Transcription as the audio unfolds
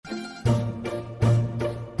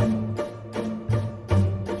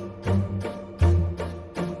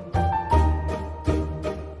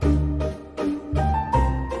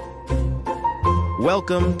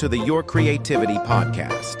Welcome to the Your Creativity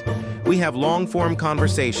podcast. We have long-form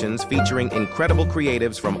conversations featuring incredible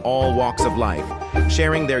creatives from all walks of life,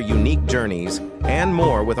 sharing their unique journeys and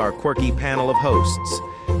more with our quirky panel of hosts,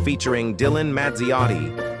 featuring Dylan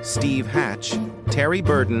Madziotti, Steve Hatch, Terry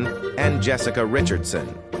Burden, and Jessica Richardson.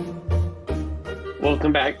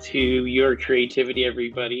 Welcome back to Your Creativity,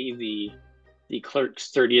 everybody. The Clerks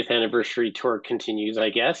 30th anniversary tour continues,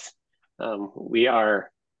 I guess. We are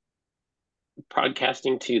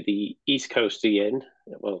broadcasting to the East Coast again.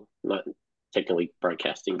 Well, not technically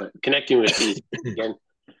broadcasting, but connecting with the East Coast again.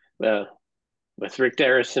 With Rick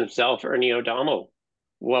Darris himself, Ernie O'Donnell.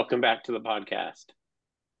 Welcome back to the podcast.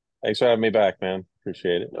 Thanks for having me back, man.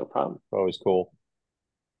 Appreciate it. No problem. Always cool.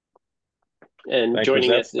 And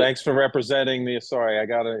joining us. Thanks for representing the. Sorry, I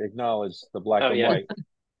got to acknowledge the black and white.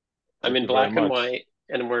 I'm in black and white,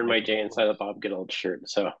 and I'm wearing my Jay and Silent Bob Goodall shirt.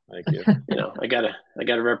 So thank you. I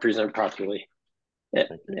gotta represent properly.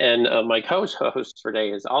 And my co-host for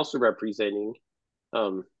today is also representing.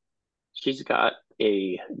 She's got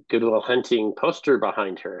a Good Will Hunting poster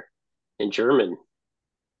behind her in German.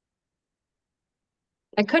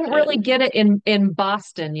 I couldn't really get it in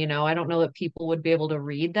Boston, I don't know that people would be able to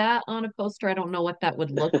read that on a poster. I don't know what that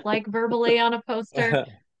would look like verbally on a poster,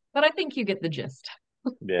 but I think you get the gist.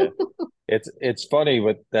 Yeah. It's funny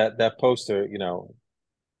with that poster,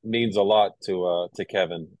 means a lot to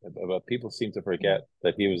Kevin, but people seem to forget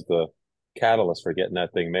that he was the catalyst for getting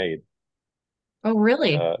that thing made. Oh,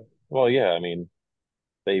 really? Well, yeah, I mean,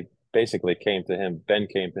 they basically came to him. Ben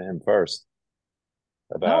came to him first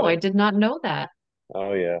about I did not know that.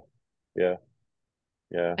 Oh, yeah.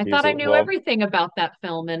 I thought I knew everything about that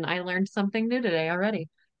film, and I learned something new today already.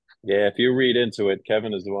 Yeah, if you read into it,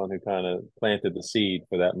 Kevin is the one who kind of planted the seed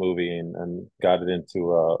for that movie and got it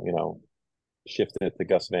into, shifting it to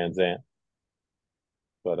Gus Van Sant.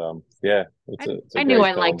 But, yeah. I knew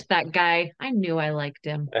I liked that guy. I knew I liked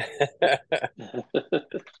him.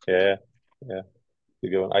 Yeah. It's a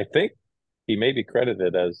good one. I think he may be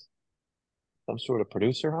credited as some sort of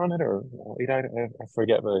producer on it, or I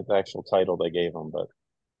forget the actual title they gave him, but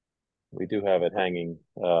we do have it hanging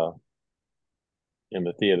in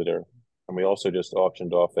the theater, and we also just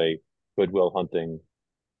auctioned off a Good Will Hunting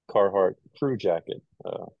Carhartt crew jacket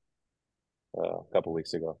a couple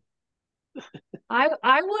weeks ago. I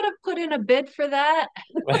would have put in a bid for that.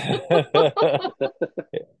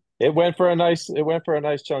 It went for a nice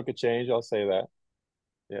chunk of change, I'll say that.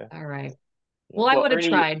 Yeah. All right. Well, I would have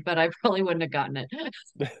tried, but I probably wouldn't have gotten it.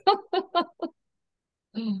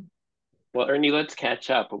 Well, Ernie, let's catch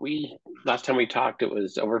up. Last time we talked, it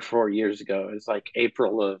was over 4 years ago. It was like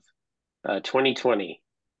April of 2020.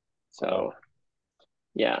 So,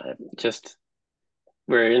 yeah, just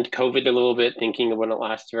we're into COVID a little bit, thinking it wouldn't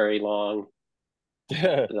last very long.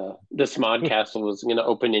 The Smod Castle was going to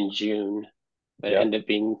open in June, but it ended up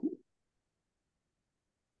being.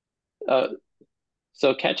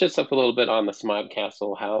 So catch us up a little bit on the Smod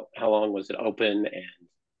Castle. How long was it open,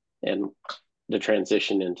 and the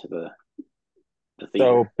transition into the theater?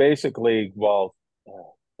 So basically, while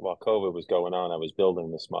COVID was going on, I was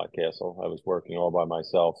building the Smod Castle. I was working all by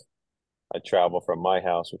myself. I traveled from my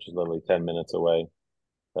house, which is literally 10 minutes away,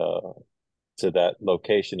 to that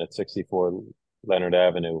location at 64 Leonard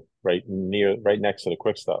Avenue, right next to the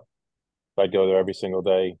Quick Stop. So I'd go there every single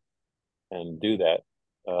day and do that.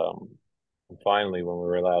 And finally, when we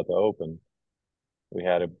were allowed to open, we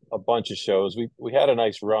had a bunch of shows. We had a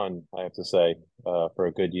nice run, I have to say, for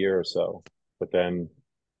a good year or so. But then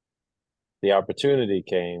the opportunity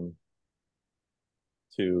came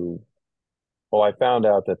I found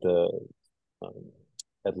out that the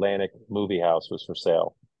Atlantic Movie House was for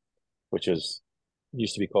sale, which used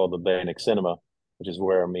to be called Atlantic Cinema, which is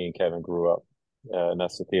where me and Kevin grew up. And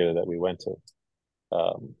that's the theater that we went to.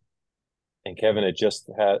 And Kevin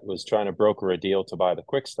was trying to broker a deal to buy the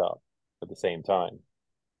Quick Stop at the same time.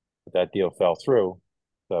 But that deal fell through.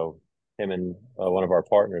 So him and one of our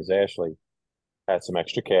partners, Ashley, had some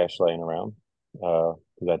extra cash laying around because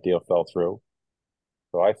that deal fell through.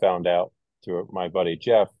 So I found out through my buddy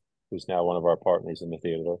Jeff, who's now one of our partners in the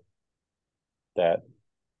theater, that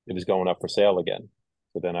it was going up for sale again.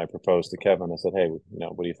 So then I proposed to Kevin. I said, hey,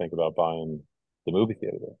 what do you think about buying the movie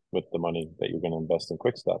theater with the money that you're going to invest in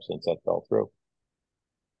Quick Stop, since that fell through?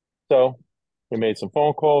 So we made some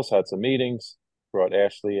phone calls, had some meetings, brought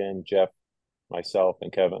Ashley in, Jeff, myself,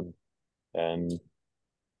 and Kevin, and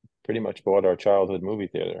pretty much bought our childhood movie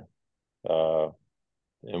theater.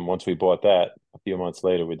 And once we bought that, a few months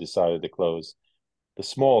later, we decided to close the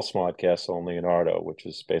small Smod Castle in Leonardo, which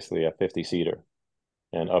is basically a 50-seater,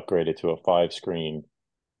 and upgrade it to a 5-screen,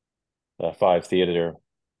 5-theater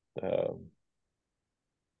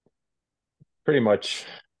pretty much,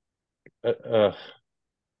 uh,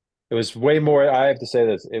 it was way more. I have to say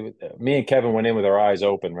this. Me and Kevin went in with our eyes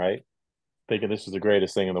open, right? Thinking this was the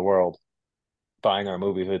greatest thing in the world. Buying our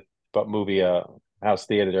movie house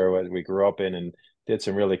theater that we grew up in and did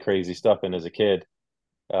some really crazy stuff in as a kid.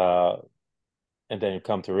 Uh, and then you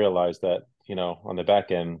come to realize that, on the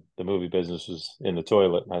back end, the movie business was in the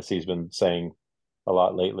toilet, as he's been saying a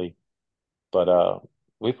lot lately. But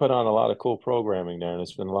we put on a lot of cool programming there, and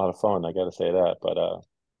it's been a lot of fun. I got to say that. But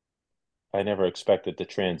I never expected the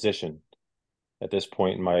transition at this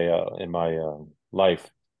point in my life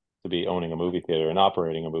to be owning a movie theater and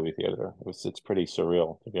operating a movie theater. It's pretty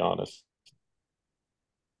surreal, to be honest.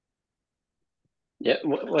 Yeah,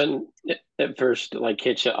 when it first like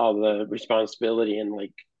hit you all the responsibility and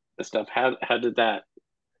like the stuff, how did that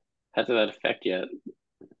affect you?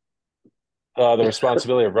 The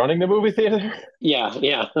responsibility of running the movie theater. Yeah,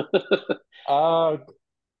 yeah. uh,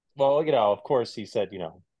 well, of course, he said,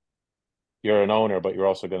 you're an owner, but you're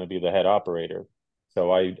also going to be the head operator.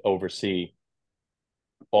 So I oversee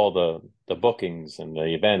all the bookings and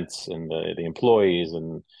the events and the employees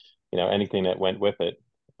and anything that went with it,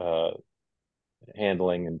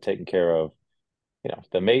 handling and taking care of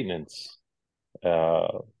the maintenance,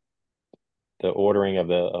 uh, the ordering of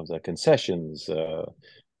the concessions,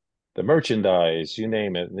 the merchandise, you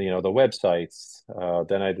name it, the websites.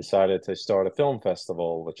 Then I decided to start a film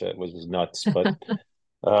festival, which was nuts, but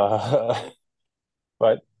uh,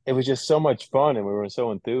 but it was just so much fun, and we were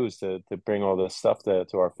so enthused to bring all this stuff to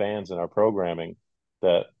our fans and our programming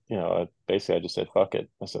that basically I just said fuck it.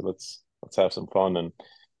 I said let's have some fun, and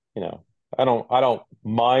you know I don't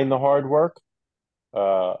mind the hard work.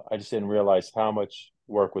 I just didn't realize how much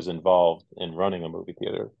work was involved in running a movie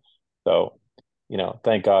theater. So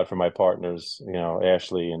thank God for my partners,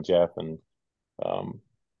 Ashley and Jeff um,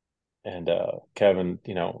 and Kevin.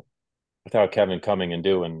 Without Kevin coming and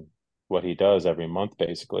doing what he does every month,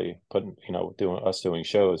 basically doing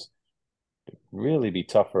shows, it'd really be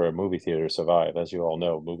tough for a movie theater to survive. As you all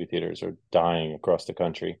know, movie theaters are dying across the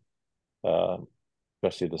country, uh,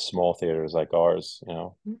 especially the small theaters like ours.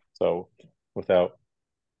 So without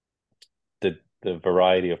the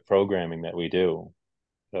variety of programming that we do,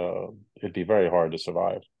 it'd be very hard to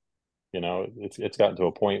survive. It's gotten to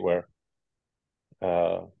a point where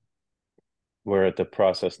uh, we're at the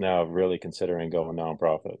process now of really considering going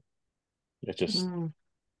nonprofit. It's just Mm.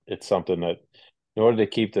 it's something that, in order to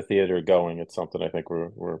keep the theater going, it's something I think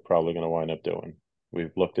we're probably going to wind up doing.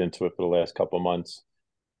 We've looked into it for the last couple of months.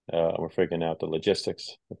 We're figuring out the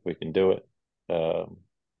logistics if we can do it.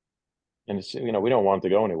 And it's we don't want it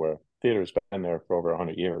to go anywhere. Theater's been there for over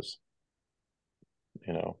 100 years.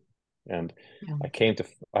 And Yeah.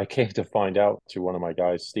 I came to find out through one of my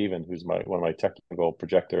guys, Steven, who's one of my technical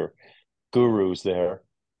projector gurus there,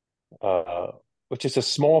 which is a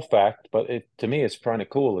small fact, but to me it's kind of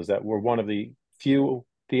cool, is that we're one of the few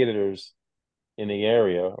theaters in the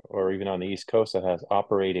area or even on the East Coast that has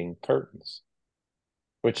operating curtains,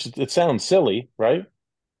 which it sounds silly, right?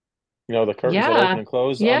 The curtains that Yeah. open and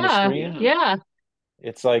close on the Yeah. screen. Yeah.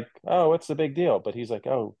 It's like, oh, what's the big deal? But he's like,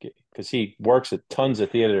 oh, because he works at tons of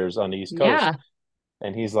theaters on the East Coast. Yeah.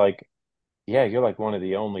 And he's like, yeah, you're like one of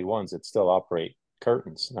the only ones that still operate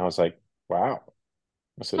curtains. And I was like, wow.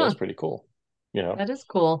 I said, that's Huh. pretty cool. That is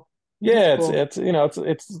cool. That is Yeah, cool.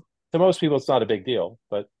 it's to most people it's not a big deal,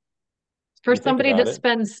 but For you think somebody about that it.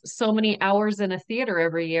 spends so many hours in a theater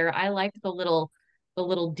every year, I like the little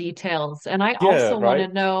details. And I Yeah, also want to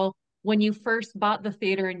right. know, when you first bought the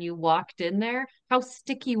theater and you walked in there, how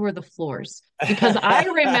sticky were the floors? Because I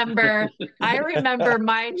remember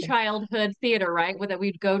my childhood theater, right? That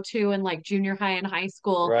we'd go to in like junior high and high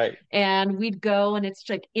school, Right. and we'd go and it's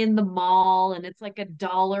like in the mall and it's like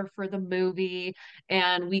 $1 for the movie.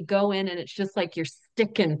 And we go in and it's just like you're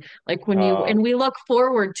sticking, like Uh, and we look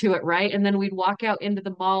forward to it, right? And then we'd walk out into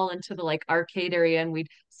the mall into the like arcade area and we'd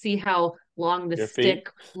see how long the your feet. stick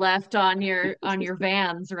left on your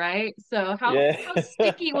Vans, right? So how Yeah.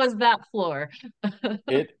 sticky was that floor?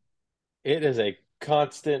 It it is a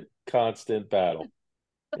constant battle.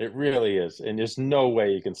 It really is. And there's no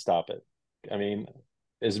way you can stop it. I mean,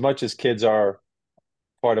 as much as kids are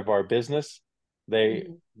part of our business,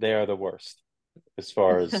 Mhm. they are the worst as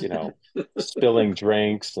far as, spilling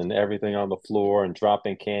drinks and everything on the floor and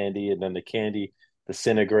dropping candy, and then the candy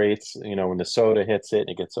disintegrates, when the soda hits it and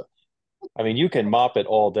it gets, I mean, you can mop it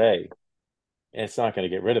all day and it's not going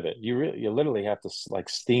to get rid of it. You literally have to like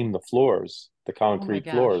steam the floors, the Oh my concrete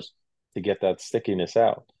gosh. floors, to get that stickiness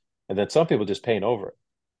out. And then some people just paint over it.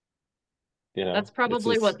 That's It's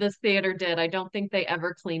probably just what this theater did. I don't think they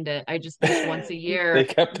ever cleaned it. I just think once a they year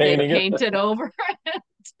kept they painting it. painted over.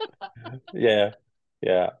 Yeah.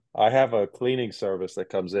 Yeah. I have a cleaning service that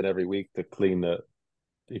comes in every week to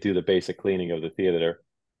they do the basic cleaning of the theater.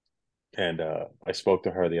 And I spoke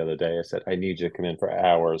to her the other day. I said, I need you to come in for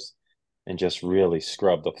hours and just really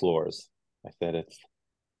scrub the floors. I said,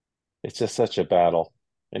 it's just such a battle.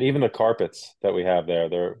 And even the carpets that we have there,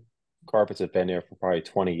 their carpets have been there for probably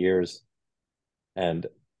 20 years and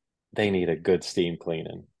they need a good steam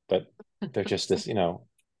cleaning. But they're just this,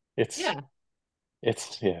 it's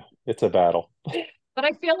Yeah. it's a battle. But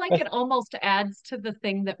I feel like it almost adds to the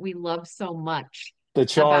thing that we love so much The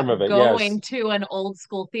charm of about it, yes. going to an old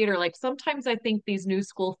school theater. Like sometimes I think these new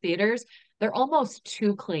school theaters, they're almost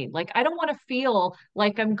too clean. Like I don't want to feel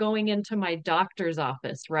like I'm going into my doctor's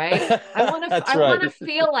office, right? That's I right. want to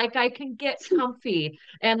feel like I can get comfy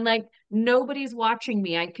and like nobody's watching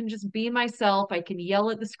me. I can just be myself. I can yell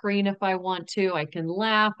at the screen if I want to. I can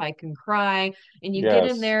laugh, I can cry. And you get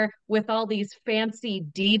in Yes, there with all these fancy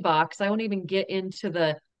D box. I won't even get into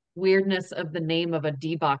the weirdness of the name of a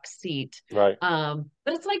D box seat. right.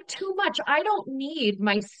 But it's like too much. I don't need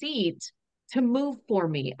my seat to move for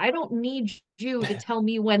me. I don't need you to tell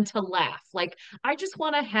me when to laugh. Like I just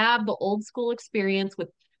want to have the old school experience with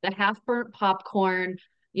the half burnt popcorn,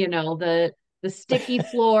 the sticky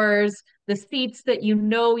floors, the seats that you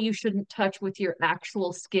know you shouldn't touch with your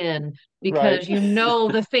actual skin Right. because you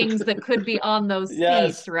know the things that could be on those seats,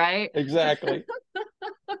 Yes, right? exactly.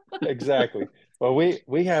 Exactly. Well,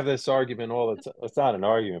 we have this argument all the time. It's not an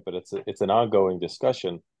argument, but it's an ongoing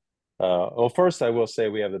discussion. Well, first I will say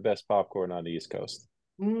we have the best popcorn on the East Coast,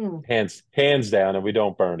 Mm, hands down, and we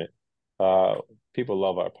don't burn it. Uh, People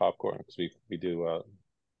love our popcorn because we do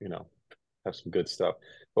you know have some good stuff.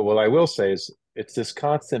 But what I will say is it's this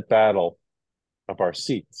constant battle of our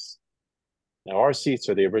seats. Now our seats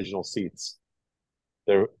are the original seats.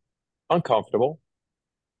 They're uncomfortable,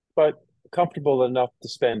 but comfortable enough to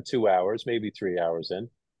spend 2 hours, maybe 3 hours in.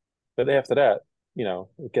 But after that,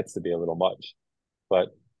 it gets to be a little much. But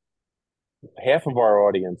half of our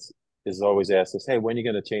audience is always asked us, "Hey, when are you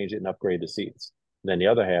going to change it and upgrade the seats?" And then the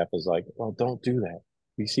other half is like, "Well, don't do that.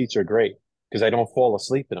 These seats are great because I don't fall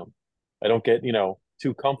asleep in them. I don't get,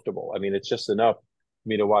 too comfortable. I mean, it's just enough for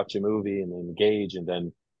me to watch a movie and engage, and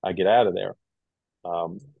then I get out of there."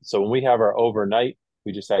 So when we have our overnight,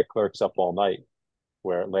 we just had clerks up all night,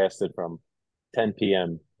 where it lasted from 10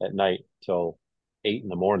 p.m. at night till 8 in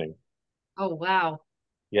the morning. oh wow.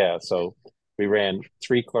 Yeah, so we ran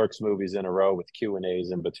three Clerks movies in a row with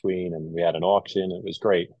Q&As in between, and we had an auction. It was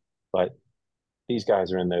great. But these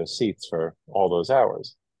guys are in those seats for all those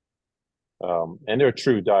hours. And they're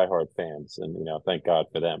true diehard fans, and thank God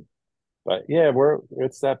for them. But yeah,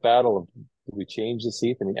 it's that battle of do we change the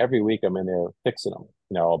seat? I mean, every week I'm in there fixing them.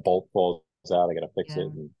 A bolt falls out, I gotta fix it.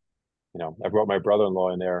 Yeah. And I brought my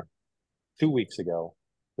brother-in-law in there 2 weeks ago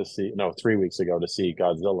to see, no, 3 weeks ago to see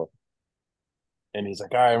Godzilla. And he's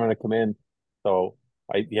like, all right, I'm gonna come in. So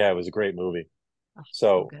yeah, it was a great movie. Oh,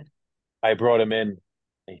 so So good. I brought him in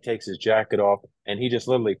and he takes his jacket off and he just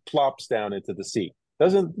literally plops down into the seat.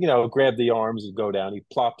 Doesn't, grab the arms and go down. He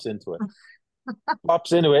plops into it.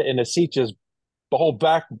 Plops into it and the seat just the whole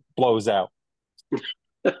back blows out.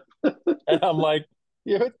 And I'm like,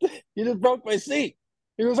 you just broke my seat.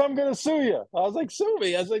 He goes, I'm going to sue you. I was like, sue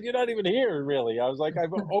me. I was like, you're not even here, really. I was like,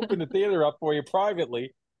 I've opened the theater up for you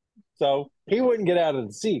privately. So he wouldn't get out of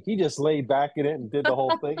the seat. He just laid back in it and did the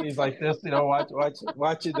whole thing. He's like this,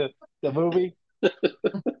 watching the movie.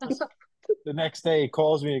 The next day he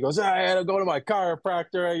calls me and he goes, I had to go to my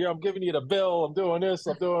chiropractor. I'm giving you the bill. I'm doing this.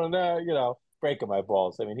 I'm doing that, breaking my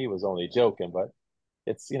balls. I mean, he was only joking, but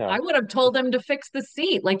it's, I would have told him to fix the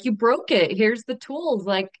seat. Like you broke it. Here's the tools.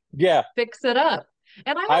 Like yeah, fix it up.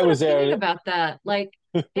 And I I have an was opinion there. about that. Like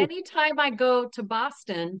anytime I go to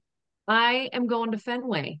Boston, I am going to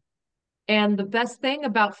Fenway. And the best thing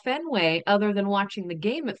about Fenway, other than watching the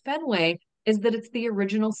game at Fenway, is that it's the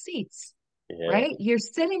original seats, Yeah, right? You're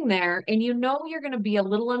sitting there and you know you're going to be a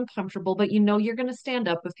little uncomfortable, but you know you're going to stand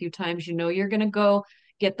up a few times. You know you're going to go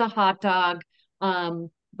get the hot dog.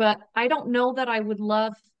 But I don't know that I would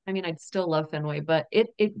love, I mean, I'd still love Fenway, but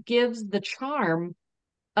it gives the charm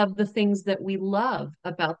of the things that we love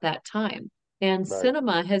about that time. And right,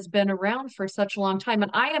 cinema has been around for such a long time.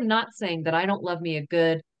 And I am not saying that I don't love me a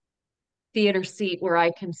good theater seat where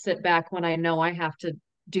I can sit back when I know I have to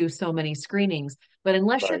do so many screenings. But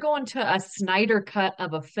unless you're right, going to a Snyder cut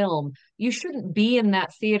of a film, you shouldn't be in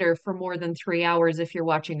that theater for more than 3 hours if you're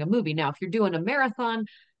watching a movie. Now, if you're doing a marathon,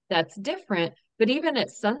 that's different. But even at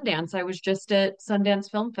Sundance, I was just at Sundance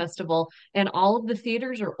Film Festival, and all of the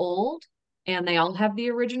theaters are old. and they all have the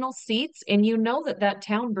original seats, and you know that that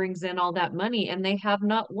town brings in all that money, and they have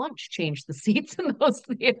not once changed the seats in those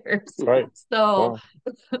theaters. Right. So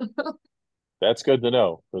Well, that's good to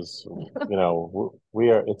know because, we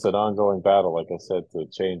are, it's an ongoing battle, like I said, to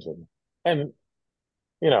change them. And,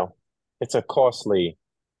 you know, it's a costly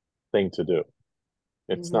thing to do.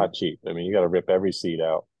 It's mhm. not cheap. I mean, you got to rip every seat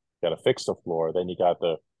out, got to fix the floor, then you got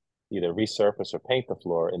to either resurface or paint the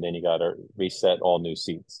floor, and then you got to reset all new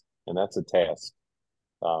seats. And that's a task.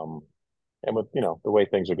 Um, and with, the way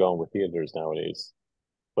things are going with theaters nowadays,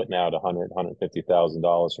 putting out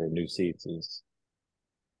 $150,000 for new seats is,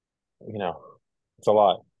 you know, it's a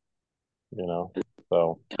lot, you know.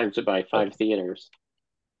 So Time to buy but 5 theaters.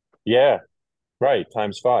 yeah, right,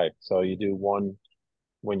 times five. So you do one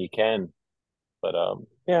when you can. But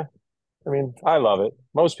yeah, I mean, I love it.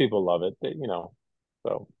 Most people love it,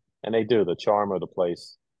 so and they do. The charm of the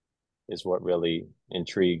place is what really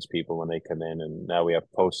intrigues people when they come in. And now we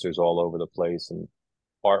have posters all over the place and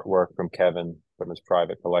artwork from Kevin from his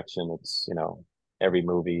private collection. It's, every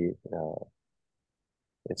movie.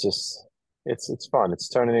 It's just it's fun. It's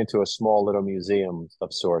turning into a small little museum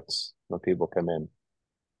of sorts when people come in.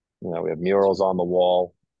 We have murals on the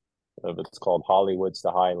wall. It's called Hollywood's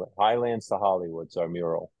to Highlands to Hollywood's our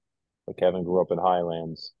mural. But Kevin grew up in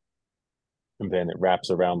Highlands, and then it wraps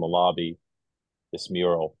around the lobby. This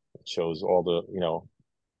mural it shows all the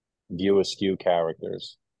View Askew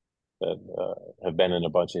characters that have been in a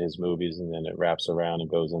bunch of his movies, and then it wraps around and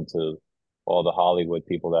goes into all the Hollywood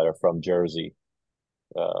people that are from Jersey.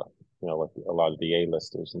 Like a lot of the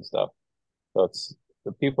A-listers and stuff. So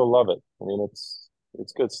the people love it. I mean, it's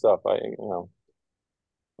good stuff.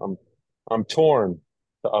 I'm I'm torn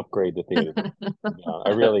to upgrade the theater. I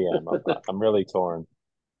really am. I'm really torn,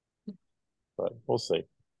 but we'll see.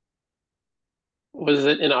 Was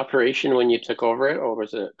it in operation when you took over it, or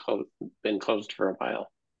was it been closed for a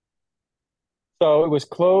while? So it was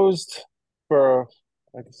closed for,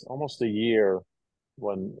 I guess, almost a year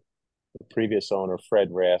when the previous owner, Fred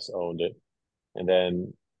Rass, owned it, and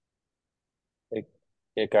then it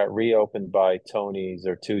it got reopened by Tony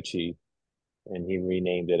Zertucci, and he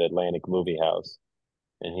renamed it Atlantic Movie House,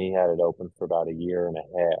 and he had it open for about a year and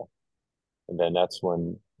a half, and then that's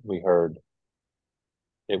when we heard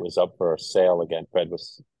it was up for a sale again. Fred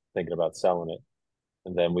was thinking about selling it,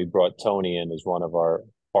 and then we brought Tony in as one of our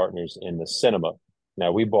partners in the cinema.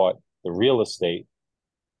 Now we bought the real estate.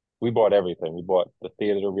 We bought everything. We bought the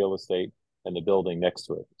theater real estate and the building next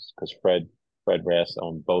to it because Fred Rass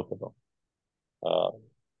owned both of them. Uh,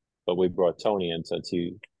 but we brought Tony in since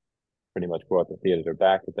he pretty much brought the theater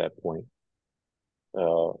back at that point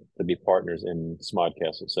to be partners in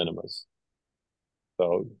Smodcastle Cinemas.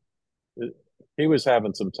 So he was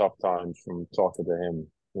having some tough times from talking to him,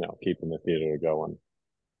 keeping the theater going.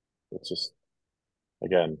 It's just,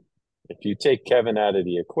 again, if you take Kevin out of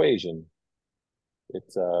the equation,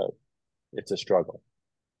 it's a struggle,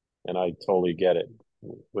 and I totally get it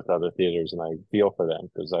with other theaters, and I feel for them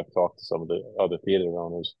because I've talked to some of the other theater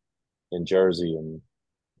owners in Jersey, and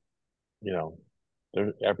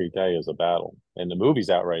every day is a battle. And the movies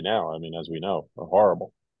out right now, I mean, as we know, are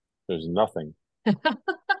horrible. There's nothing.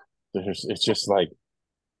 It's just like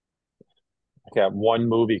I got one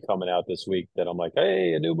movie coming out this week that I'm like,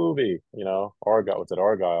 hey, a new movie, Argyle. What's it,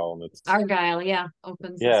 Argyle? And it's Argyle, yeah,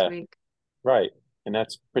 opens this yeah, week. right. And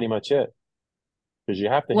that's pretty much it. Because you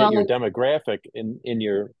have to hit your Well, demographic in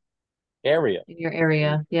your area. in your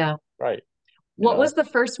area, yeah. Right. What was the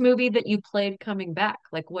first movie that you played coming back?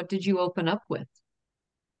 Like, what did you open up with?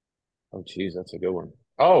 Oh, geez, that's a good one.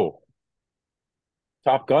 Oh,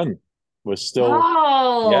 Top Gun was still,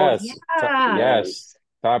 Oh, yes, yes. yes.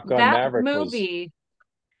 Top Gun That Maverick was, movie,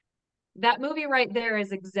 that movie right there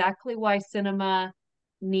is exactly why cinema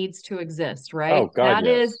needs to exist, oh right? God,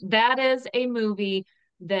 yes. That is a movie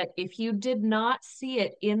that if you did not see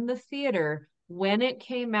it in the theater when it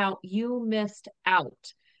came out, you missed out.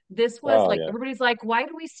 This was Oh like yeah, everybody's like, why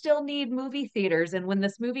do we still need movie theaters? And when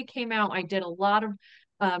this movie came out, I did a lot of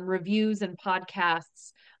reviews and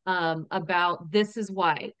podcasts about this is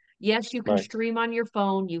why. Yes, you can right. stream on your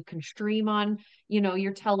phone, you can stream on,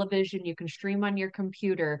 your television, you can stream on your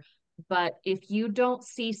computer, but if you don't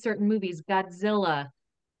see certain movies, Godzilla,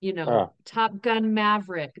 Ah, Top Gun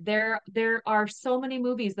Maverick, there are so many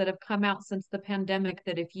movies that have come out since the pandemic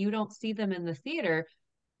that if you don't see them in the theater,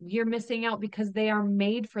 you're missing out because they are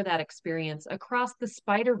made for that experience. Across the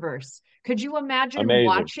Spider-Verse, could you imagine amazing.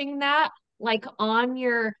 watching that like on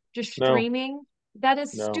your just No, streaming? That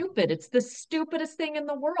is no. stupid. It's the stupidest thing in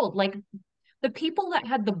the world. Like the people that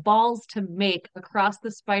had the balls to make Across the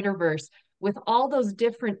Spider-Verse with all those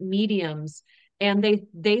different mediums and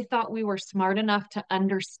they thought we were smart enough to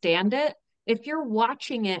understand it. If you're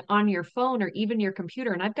watching it on your phone or even your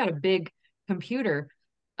computer, and I've got a big computer,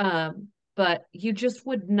 but you just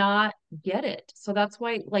would not get it. So that's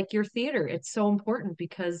why, like your theater, it's so important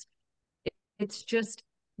because it's just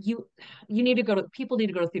you you need to go to people need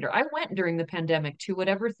to go to theater. I went during the pandemic to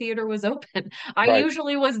whatever theater was open. I Right.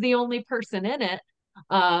 usually was the only person in it.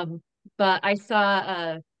 Um, but I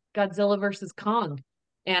saw Godzilla versus Kong.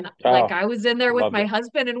 And like Oh, I was in there with loved my it.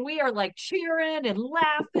 husband and we are like cheering and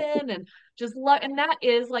laughing and just and that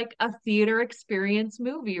is like a theater experience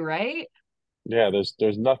movie, right? Yeah,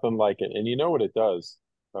 there's nothing like it. And you know what it does?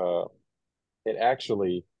 Uh, it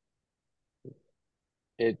actually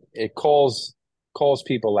it calls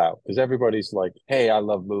people out because everybody's like, "Hey, I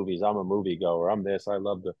love movies. I'm a movie goer. I'm this. I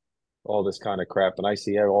love the all this kind of crap." And I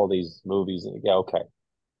see all these movies, and yeah, okay.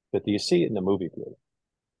 But do you see it in the movie theater?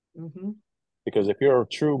 Mm-hmm. Because if you're a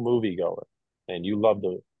true movie goer and you love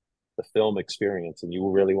the film experience and you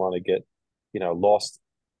really want to get, lost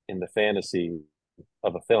in the fantasy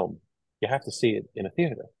of a film, you have to see it in a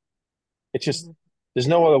theater. It's just Mm-hmm. there's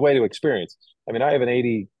no other way to experience. I mean, I have an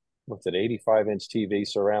 85-inch TV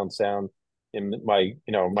surround sound in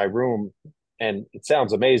my room, and it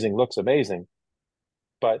sounds amazing, looks amazing,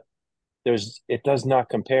 but it does not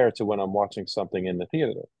compare to when I'm watching something in the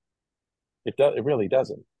theater. It really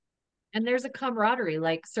doesn't. And there's a camaraderie,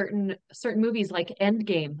 like certain movies like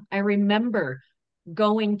Endgame. I remember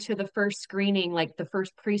going to the first screening, like the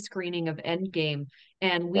first pre-screening of Endgame,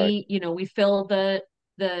 and Right. we filled the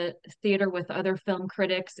theater with other film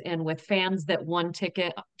critics and with fans that won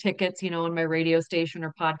tickets, on my radio station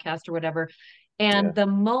or podcast or whatever. Yeah. And the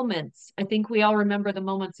moments, I think we all remember the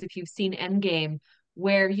moments if you've seen Endgame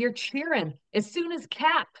where you're cheering as soon as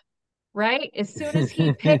Cap, right? As soon as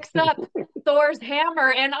he picks up Thor's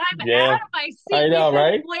hammer, and I'm Yeah. out of my seat. I We've know, been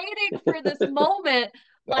right? waiting for this moment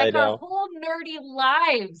I like our know. whole nerdy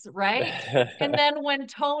lives, right? And then when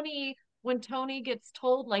Tony gets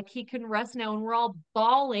told like he can rest now, and we're all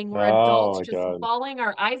bawling, we're Oh adults my just God. bawling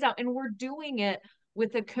our eyes out, and we're doing it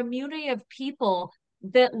with a community of people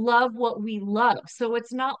that love what we love. So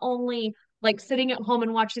it's not only like sitting at home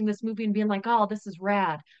and watching this movie and being like, oh, this is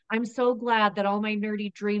rad. I'm so glad that all my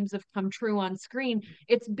nerdy dreams have come true on screen.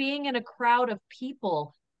 It's being in a crowd of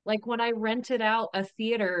people. Like when I rented out a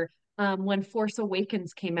theater when Force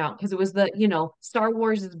Awakens came out, because it was Star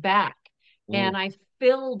Wars is back. And Mm. I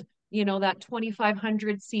filled, that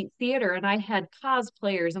 2,500 seat theater, and I had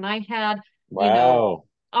cosplayers and I had, you know,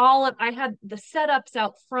 Wow. I had the setups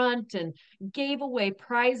out front and gave away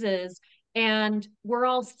prizes, and we're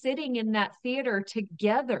all sitting in that theater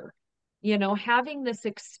together, having this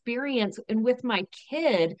experience and with my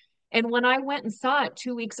kid. And when I went and saw it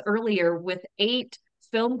 2 weeks earlier with 8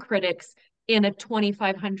 film critics in a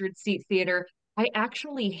 2,500 seat theater, I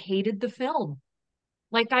actually hated the film.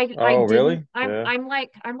 Like I Oh, didn't really? Yeah. I'm like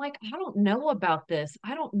I don't know about this.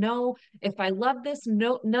 I don't know if I love this.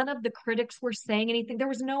 No, none of the critics were saying anything. There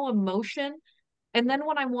was no emotion. And then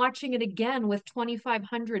when I'm watching it again with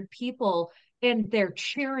 2,500 people and they're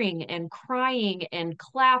cheering and crying and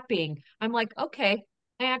clapping, I'm like, okay,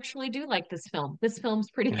 I actually do like this film. This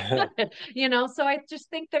film's pretty good, So I just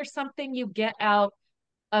think there's something you get out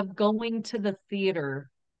of going to the theater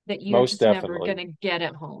that you're Most just never definitely. gonna get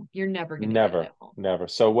at home. You're never gonna get it Never, at home. never.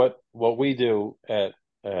 So what we do at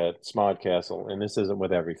Smod Castle, and this isn't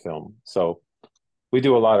with every film. So we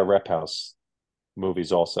do a lot of rep house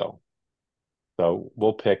movies also. So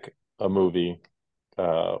we'll pick a movie,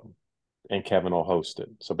 uh, and Kevin will host it.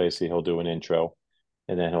 So basically, he'll do an intro,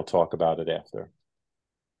 and then he'll talk about it after.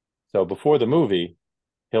 So before the movie,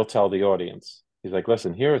 he'll tell the audience. He's like,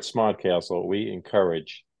 "Listen, here at Smod Castle, we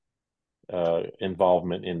encourage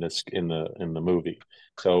involvement in the movie.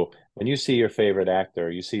 So when you see your favorite actor,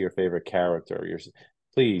 you see your favorite character,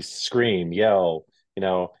 please scream, yell,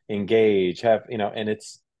 engage, and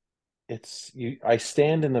it's you. I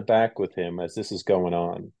stand in the back with him as this is going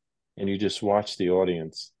on, and you just watch the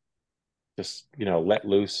audience just let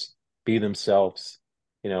loose, be themselves.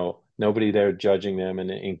 Nobody there judging them and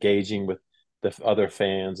engaging with the other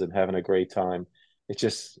fans and having a great time. It's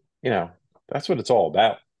just that's what it's all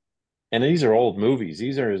about. And these are old movies.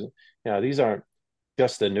 These aren't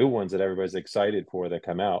just the new ones that everybody's excited for that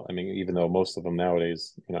come out. I mean, even though most of them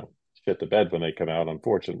nowadays, shit the bed when they come out,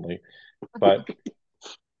 unfortunately. But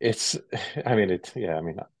it's, I mean,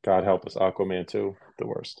 God help us, Aquaman 2, the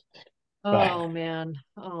worst. But Oh man.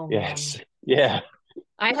 Oh man. yes, yeah.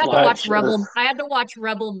 I had to Well, I'm But watch sure.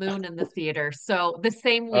 Rebel Moon in the theater. So the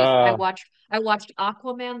same week uh, I watched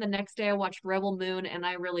Aquaman. The next day I watched Rebel Moon, and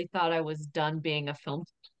I really thought I was done being a film.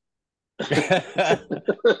 Like,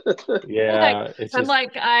 Yeah, it's I'm just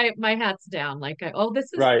like, my hat's down. Like, oh,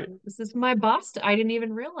 right. this is my Boston. I didn't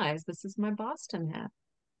even realize this is my Boston hat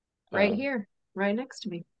right Uh, here, right next to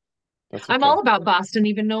me. that's I'm okay. all about Boston,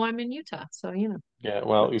 even though I'm in Utah. So, you know. Yeah,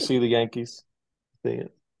 well, you see the Yankees. See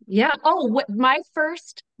it. Yeah. Oh, my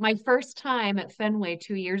first time at Fenway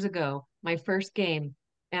 2 years ago, my first game,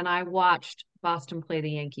 and I watched Boston play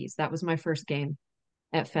the Yankees. That was my first game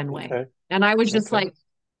at Fenway. Okay, And I was just okay. like,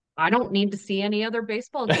 I don't need to see any other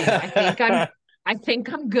baseball games. I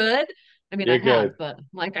think I'm good. I mean, I You're have, good, but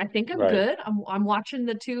like I think I'm right? good. I'm watching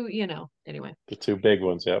the two, anyway, The two big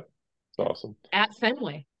ones. Yep, it's yeah, awesome. at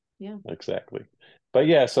Fenway. Yeah. Exactly. But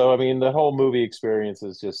yeah, so I mean, the whole movie experience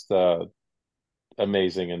is just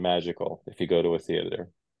amazing and magical if you go to a theater.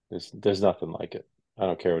 There's nothing like it. I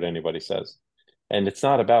don't care what anybody says. And it's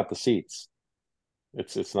not about the seats.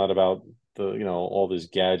 It's not about the, all these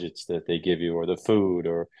gadgets that they give you or the food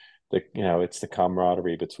or it's the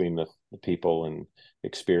camaraderie between the people and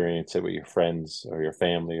experience it with your friends or your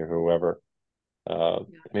family or whoever. I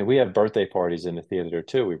mean, we have birthday parties in the theater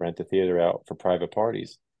too. We rent the theater out for private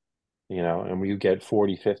parties, and you get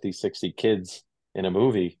 40, 50, 60 kids in a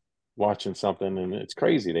movie watching something and it's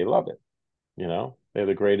crazy. They love it. They have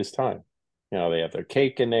the greatest time. They have their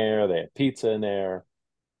cake in there, they have pizza in there.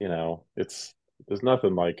 It's there's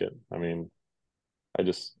nothing like it. I mean, I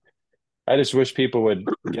just I just wish people would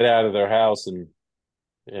get out of their house and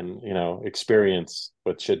experience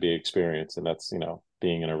what should be experienced, and that's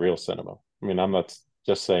being in a real cinema. I mean, I'm not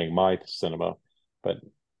just saying my cinema, but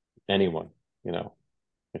anyone. You know,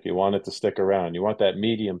 if you want it to stick around, you want that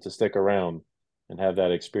medium to stick around and have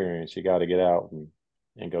that experience, you got to get out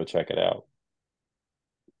and go check it out.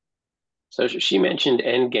 So she mentioned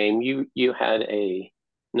Endgame. You had a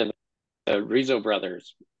Rizzo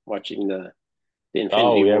brothers watching the Oh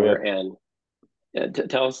Infinity yeah, War, and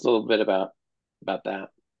tell us a little bit about that.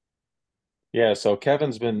 yeah. So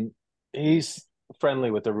he's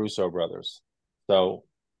friendly with the Russo brothers. So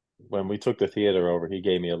when we took the theater over, he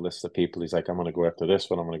gave me a list of people. He's like, I'm going to go after this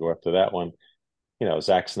one. I'm going to go after that one.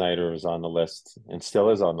 Zack Snyder is on the list and still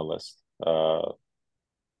is on the list.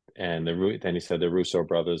 And then he said the Russo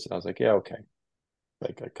brothers. And I was like, yeah, okay.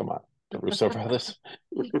 Like, come on, the Russo brothers.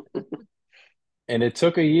 And it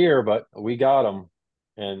took a year, but we got them.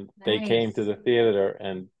 And they came to Nice. the theater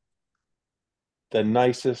and the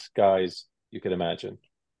nicest guys you could imagine.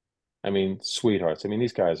 I mean, sweethearts. I mean,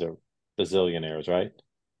 these guys are bazillionaires, right?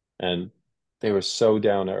 And they were so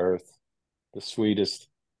down to earth, the sweetest.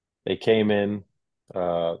 They came in.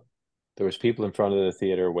 Uh, there was people in front of the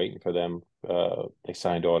theater waiting for them. They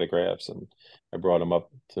signed autographs, and I brought them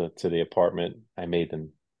up to the apartment. I made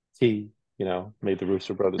them tea, made the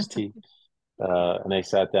Rooster Brothers tea. And they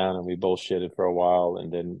sat down and we bullshitted for a while,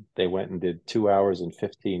 and then they went and did 2 hours and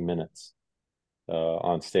 15 minutes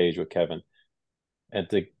on stage with Kevin. And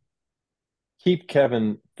to keep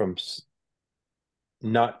Kevin from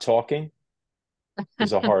not talking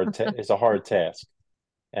is a hard task.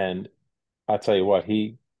 And I'll tell you what,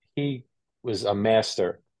 he was a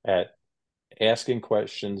master at asking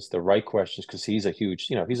questions, the right questions, because he's a huge,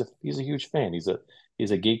 he's a huge fan. He's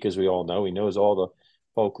a geek, as we all know. He knows all the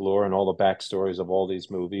folklore and all the backstories of all these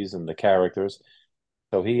movies and the characters.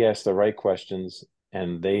 So he asked the right questions,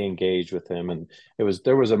 and they engaged with him. And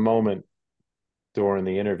there was a moment during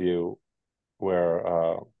the interview where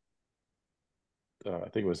I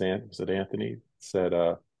think it was it Anthony said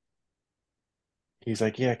he's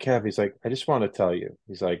like, yeah, Kev, he's like, I just want to tell you,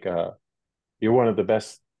 he's like, you're one of the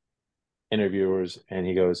best interviewers. And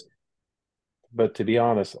he goes, but to be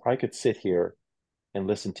honest, I could sit here and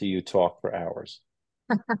listen to you talk for hours.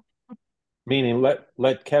 Meaning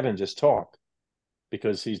let Kevin just talk,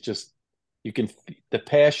 because he's just, you can, the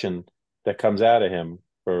passion that comes out of him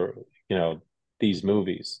for, these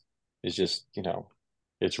movies is just,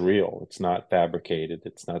 it's real. It's not fabricated.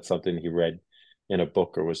 It's not something he read in a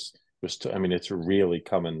book or I mean, it's really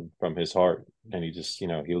coming from his heart. And he just, he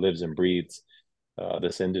lives and breathes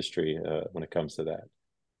this industry when it comes to that.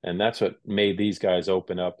 And that's what made these guys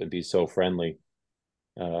open up and be so friendly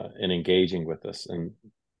and engaging with us. And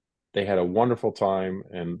they had a wonderful time,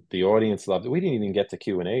 and the audience loved it. We didn't even get to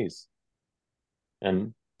Q&As,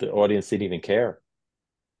 and the audience didn't even care.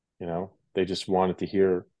 They just wanted to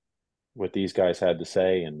hear what these guys had to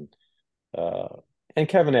say. Uh, and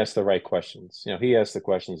Kevin asked the right questions. He asked the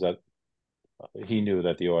questions that he knew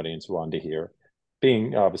that the audience wanted to hear,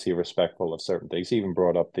 being obviously respectful of certain things. He even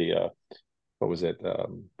brought up the what was it?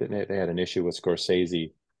 They had an issue with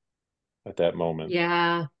Scorsese at that moment.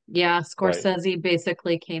 Yeah. Yeah. Right. Scorsese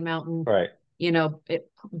basically came out and, Right. it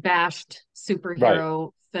bashed Right.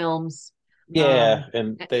 superhero films. Yeah,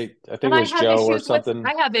 and A- I think and it was Joe or something.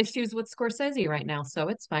 I have issues with Scorsese right now, so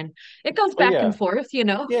it's fine. It goes Well, back yeah, and forth, you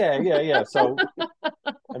know. yeah. So,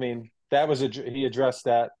 I mean, that was he addressed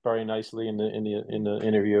that very nicely in the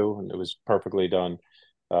interview, and it was perfectly done.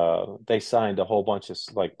 They signed a whole bunch of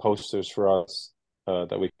like posters for us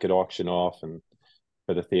that we could auction off and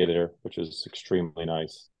for the theater, which was extremely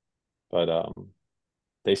nice. But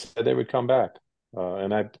they said they would come back,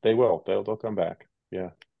 and they will. They'll come back. Yeah,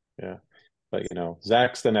 yeah. But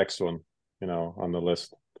Zach's the next one, on the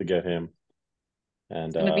list to get him.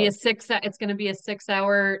 And It's gonna be a 6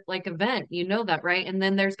 hour like event. You know that, right? And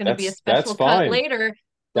then there's gonna be a that's special cut fine. later.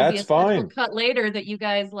 There'll be That's a special fine. cut later that you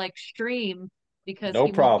guys like stream because No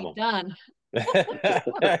he won't be problem. done.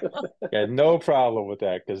 Yeah, no problem with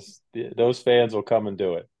that because those fans will come and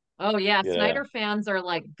do it. Oh yeah, Yeah, Snyder fans are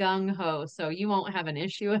like gung ho, so you won't have an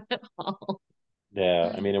issue at all.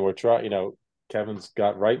 yeah. I mean, and we're trying. Kevin's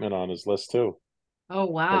got Reitman on his list too. Oh Like,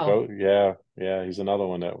 wow. oh yeah, yeah. He's another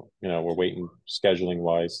one that we're waiting scheduling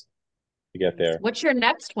wise to get Nice. there. What's your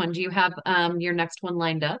next one? Do you have your next one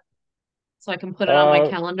lined up so I can put it on my Uh,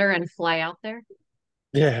 calendar and fly out there?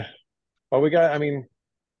 yeah. Well, we got. I mean,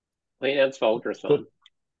 Lance the, Volkerson.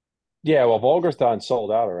 yeah. Well, Volgerthon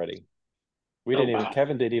sold out already. We Oh didn't even. wow.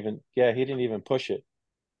 Kevin didn't even. Yeah, he didn't even push it.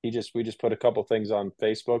 We just put a couple things on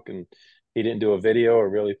Facebook, and he didn't do a video or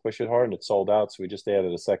really push it hard, and it sold out. So we just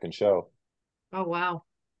added a second show. Oh wow.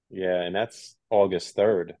 Yeah, and that's August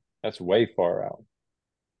 3rd. That's way far out,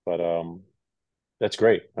 but that's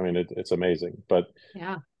great. I mean, it's amazing. But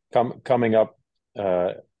Yeah. coming up,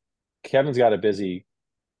 uh, Kevin's got a busy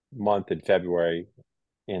month in February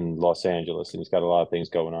in Los Angeles, and he's got a lot of things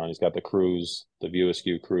going on. He's got the cruise, the View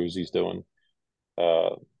Askew cruise he's doing.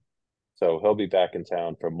 Uh, so he'll be back in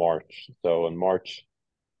town for March. So on March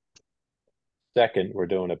 2nd, we're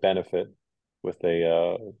doing a benefit with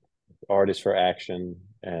a Artists for Action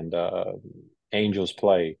and Angels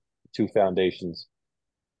Play, two foundations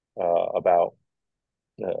about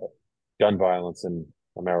uh, gun violence in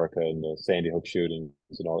America and the Sandy Hook shootings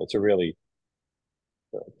and all. It's a really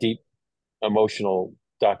deep, emotional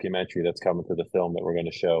documentary that's coming to the film that we're going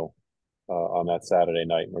to show on that Saturday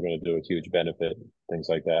night. We're going to do a huge benefit, things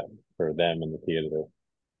like that for them in the theater.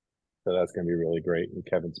 So that's going to be really great, and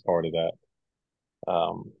Kevin's part of that.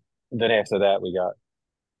 Then after that, we got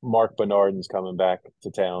Mark Bernardin's coming back to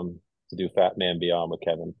town to do Fat Man Beyond with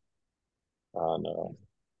Kevin on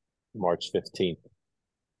March 15th,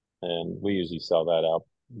 and we usually sell that out.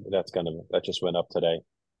 That just went up today,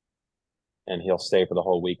 and he'll stay for the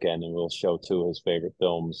whole weekend, and we'll show two of his favorite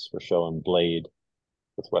films. We're showing Blade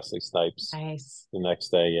with Wesley Snipes Nice. the next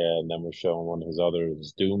day, yeah, and then we're showing one of his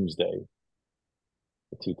others, Doomsday,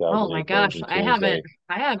 the Oh my 2008 gosh, version, Doomsday.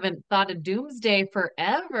 I haven't thought of Doomsday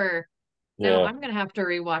forever. Now Yeah, I'm gonna have to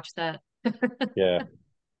rewatch that. yeah.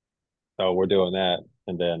 So we're doing that,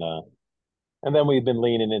 and then we've been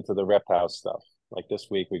leaning into the Rep House stuff. Like this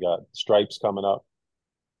week, we got Stripes coming up.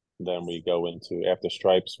 And then we go into after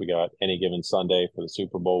Stripes, we got Any Given Sunday for the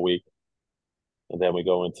Super Bowl week. And then we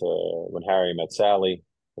go into When Harry Met Sally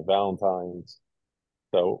for Valentine's.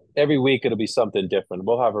 So every week it'll be something different.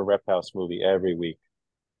 We'll have a Rep House movie every week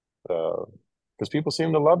because people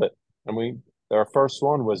seem to love it. And our first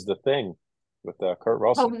one was The Thing with Kurt Oh,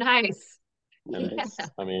 Russell. nice. And Yeah.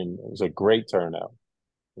 I mean, it was a great turnout.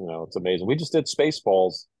 It's amazing. We just did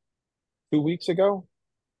Spaceballs 2 weeks ago.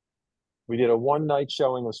 We did a one night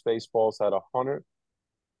showing of Spaceballs, had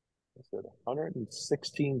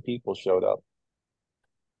 116 people showed up,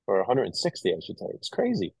 or 160, I should say. It's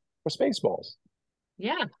crazy for Spaceballs.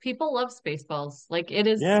 Yeah, people love Spaceballs. Like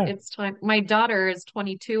Yeah. it's time. My daughter is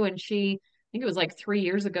 22 and I think it was like 3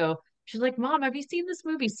 years ago. She's like, Mom, have you seen this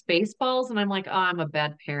movie Spaceballs? And I'm like, oh, I'm a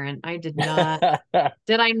bad parent.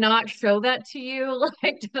 Did I not show that to you?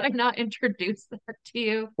 Like, did I not introduce that to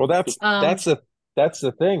you? Well, that's Um, that's the that's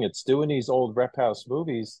the thing. It's doing these old Rep House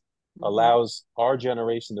movies mhm. allows our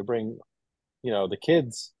generation to bring, the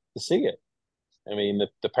kids to see it. I mean,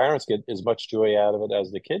 the parents get as much joy out of it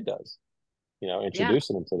as the kid does, Yeah.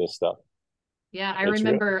 introducing them to this stuff. Yeah, I It's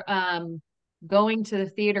real. remember going to the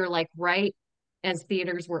theater like right as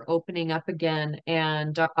theaters were opening up again,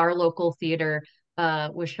 and our local theater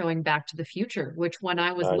was showing Back to the Future, which when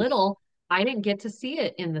I was Nice. little, I didn't get to see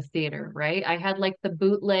it in the theater, right? I had like the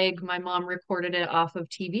bootleg, my mom recorded it off of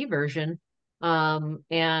TV version.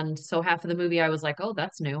 And so half of the movie I was like, oh,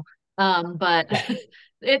 that's new. But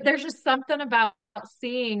there's just something about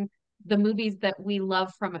seeing the movies that we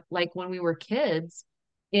love from like when we were kids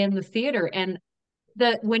in the theater. And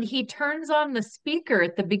when he turns on the speaker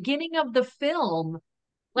at the beginning of the film,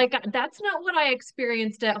 Like that's not what I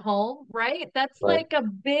experienced at home, right? That's Right. like a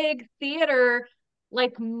big theater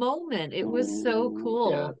like moment. It was so Yeah.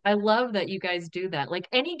 cool. I love that you guys do that. Like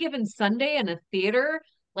any given Sunday in a theater,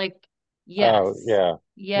 like Oh, yes. yeah. Well,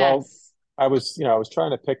 Yes. I was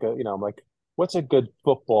trying to pick I'm like, what's a good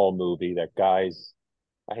football movie that guys,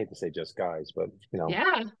 I hate to say just guys, but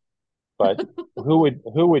Yeah. but who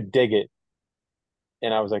would dig it?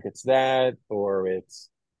 And I was like, it's that, or it's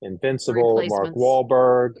The Invincible, Mark replacements.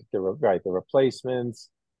 Wahlberg, the replacements,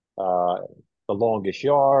 uh, The Longest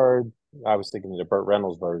Yard. I was thinking of the Burt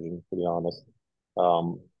Reynolds version, to be honest.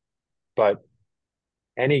 Um, but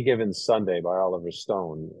Any Given Sunday by Oliver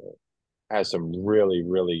Stone has some really,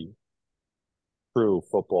 really true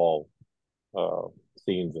football uh,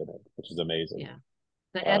 scenes in it, which is amazing. Yeah.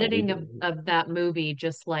 The He, editing of that movie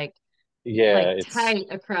just yeah, like it's tight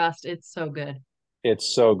across. It's so good.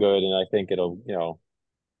 it's so good, and I think it'll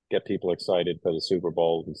get people excited for the Super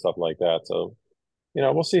Bowl and stuff like that. So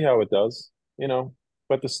we'll see how it does.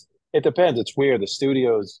 But it depends. It's weird. The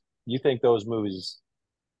studios, you think those movies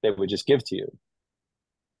they would just give to you?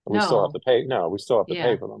 We still have No. to pay. No, we still have to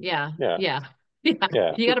pay Yeah. for them. Yeah. Yeah, Yeah. Yeah.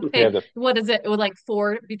 yeah. You gotta We have pay, to. what is it? Like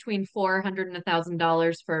between 400 and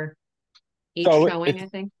 $1,000 for each So showing, I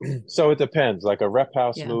think. so it depends. Like a Rep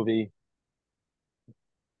House Yeah. movie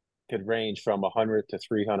could range from $100 to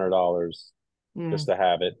 $300 just Mm, to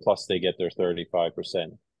have it. Plus, they get their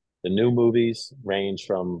 35%. The new movies range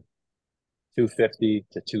from 250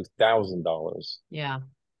 to $2,000 yeah.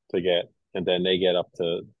 to get, and then they get up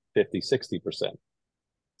to 50, 60%.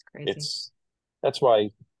 It's crazy. It's That's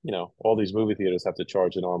why, all these movie theaters have to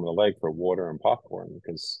charge an arm and a leg for water and popcorn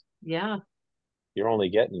because Yeah. you're only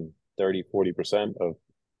getting 30, 40% of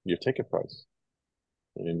your ticket price.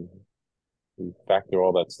 And you factor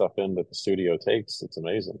all that stuff in that the studio takes, it's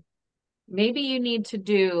amazing. Maybe you need to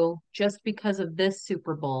do, just because of this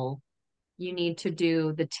Super Bowl, you need to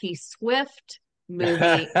do the T Swift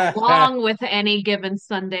movie along with Any Given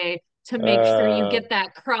Sunday to make sure you uh, get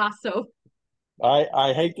that crossover.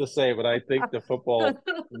 I hate to say it, but I think the football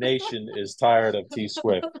nation is tired of T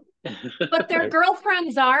Swift. But their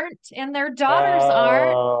girlfriends aren't and their daughters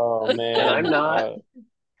aren't. Oh And I'm man. not. Oh,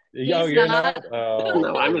 He's you're not. not? Oh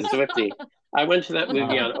No, I'm a man. Swiftie. I went to that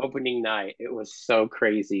movie Uh, on opening night. It was so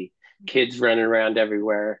crazy. Kids running around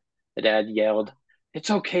everywhere. The dad yelled, "It's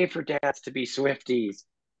okay for dads to be Swifties."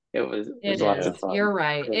 It was It lots of yeah. is. fun. You're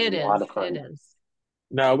right. It was It a lot is. of It fun. is.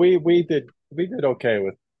 No, we did okay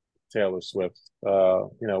with Taylor Swift.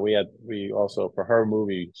 We also for her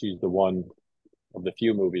movie, she's the one of the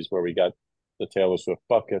few movies where we got the Taylor Swift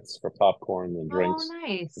buckets for popcorn and Oh, drinks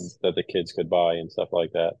nice. that the kids could buy and stuff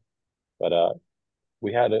like that. But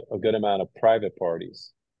we had a good amount of private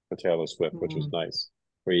parties for Taylor Swift, which was Mm. nice,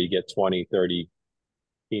 where you get 20, 30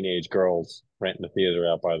 teenage girls renting the theater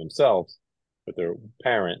out by themselves with their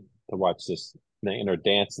parent to watch this, and they're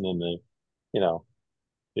dancing in you know,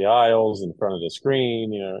 the aisles in front of the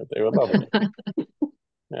screen. They were loving it.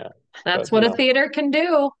 Yeah. But, That's what a theater can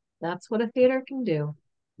do. That's what a theater can do.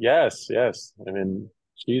 yes, yes. I mean,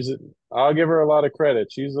 I'll give her a lot of credit.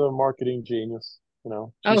 She's a marketing genius.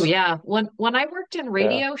 Oh She's, yeah. When I worked in yeah.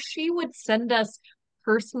 radio, she would send us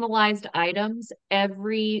personalized items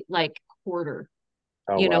every like quarter,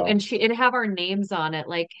 Oh, wow. and it'd have our names on it,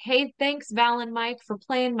 like, hey, thanks Val and Mike for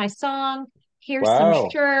playing my song. Here's some Wow.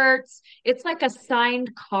 shirts. It's like a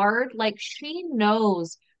signed card. Like she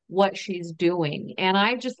knows what she's doing. And I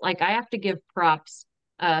have to give props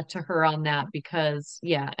to her on that because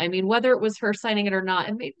yeah, I mean, whether it was her signing it or not,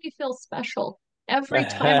 it made me feel special every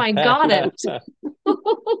time I got it.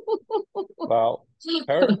 Well,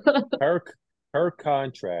 her her her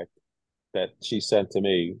contract that she sent to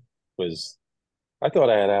me was I thought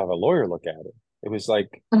I had to have a lawyer look at it. It was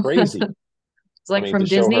like crazy. It's I like mean, to from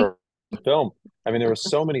show Disney. her film. I mean, there were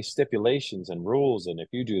so many stipulations and rules, and if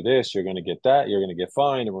you do this, you're going to get that, you're going to get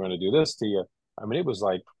fined, and we're going to do this to you. I mean, it was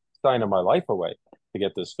like signing my life away to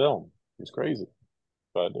get this film. It was crazy,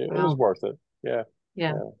 but it was Wow. worth it. Yeah,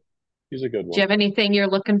 Yeah. yeah, he's a good Do you one. have anything you're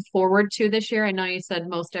looking forward to this year? I know you said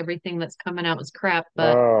most everything that's coming out was crap,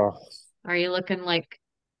 but Oh, are you looking like,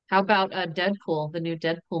 how about Deadpool, the new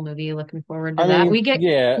Deadpool movie? You looking forward to I that? mean,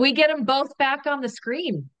 yeah, We get them both back on the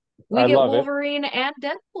screen. We I get love it. Wolverine and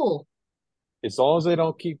Deadpool. As long as they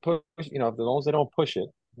don't keep push, as long as they don't push it,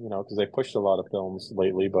 because they pushed a lot of films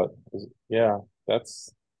lately. But yeah,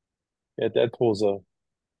 that's yeah, Deadpool's a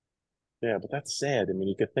yeah, but that's sad. I mean,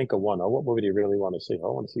 you could think of one. Oh, what movie do you really want to see? Oh,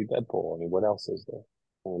 I want to see Deadpool. I mean, what else is there?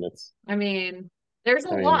 And I mean, there's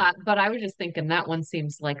a I mean, lot, but I was just thinking that one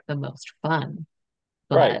seems like the most fun.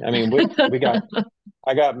 right. But I mean,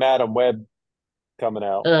 I got Madam Web coming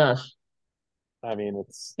out. ugh, I mean,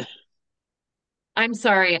 it's I'm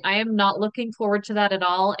sorry, I am not looking forward to that at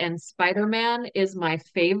all. And Spider-Man is my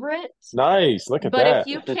favorite. nice. Look at But that.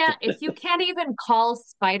 if you can't even call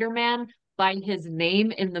Spider-Man by his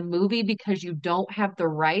name in the movie because you don't have the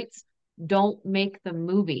rights, don't make the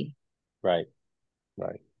movie. Right.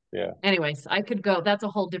 Right. Yeah. Anyways, I could go. That's a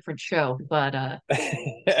whole different show, but I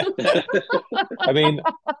mean,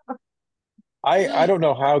 I don't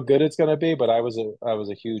know how good it's gonna be, but I was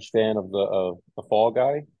a huge fan of the Fall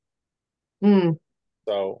Guy. mm,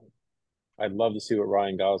 So I'd love to see what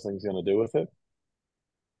Ryan Gosling's gonna do with it.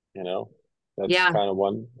 You know, that's yeah, kind of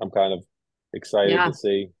one I'm kind of excited yeah, to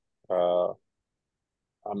see. Uh,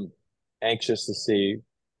 I'm anxious to see,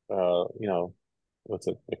 you know, what's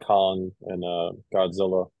it, the Kong and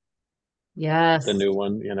Godzilla, the yes. new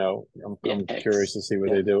one. You know, Yeah, I'm curious X. to see what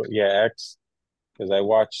Yeah. they do. Yeah, X, because I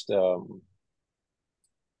watched what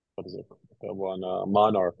is it, the one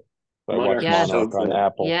Monarch. So I watched Monarch's so Monarch Yes. on good.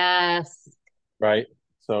 Apple, Yes. right?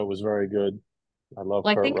 So it was very good. I love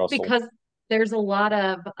Well, I Kurt think Russell. because there's a lot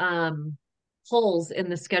of holes in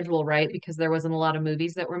the schedule, right? Because there wasn't a lot of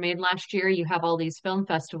movies that were made last year. You have all these film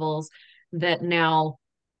festivals that now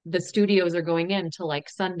the studios are going into like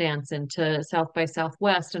Sundance and to South by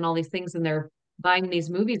Southwest and all these things, and they're buying these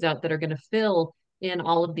movies out that are going to fill in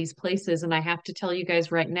all of these places. And I have to tell you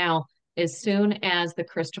guys right now, as soon as the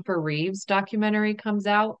Christopher Reeves documentary comes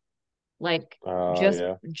out, like just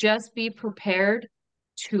Yeah, just be prepared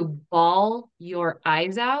to bawl your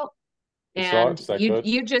eyes out. you saw it. And Is that good?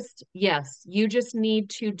 you just, yes, you just need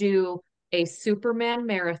to do a Superman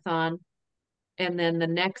marathon. And then the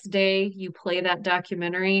next day you play that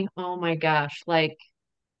documentary. Oh my gosh. Like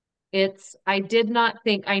I did not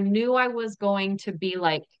think, I knew I was going to be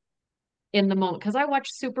like in the moment because I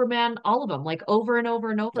watched Superman, all of them, like over and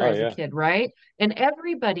over and over Oh as a yeah, kid, right? And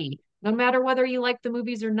everybody, no matter whether you like the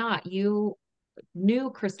movies or not, you knew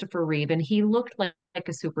Christopher Reeve and he looked like a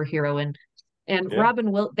superhero. And yeah,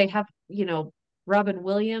 They have, Robin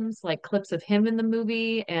Williams, like clips of him in the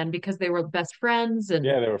movie, and because they were best friends. And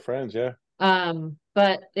yeah. They were friends. Yeah.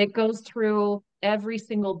 but it goes through every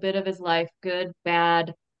single bit of his life, good,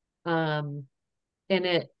 bad. Um, and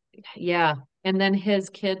it yeah. And then his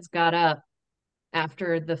kids got up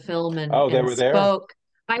after the film Oh, they and were there. spoke.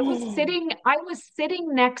 I was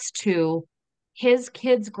sitting next to his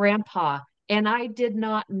kid's grandpa, and I did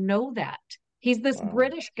not know that. He's this Wow.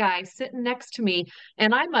 British guy sitting next to me,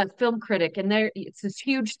 and I'm a film critic, and it's this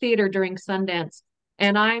huge theater during Sundance.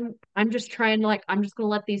 And I'm just trying to like I'm just gonna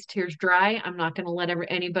let these tears dry. I'm not gonna let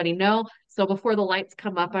anybody know. So before the lights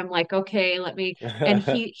come up, I'm like, okay, let me. And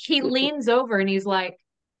he leans over and he's like,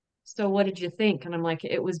 so what did you think? And I'm like,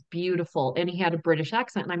 it was beautiful. And he had a British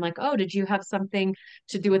accent. And I'm like, oh, did you have something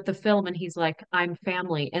to do with the film? And he's like, I'm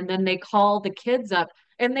family. And then they call the kids up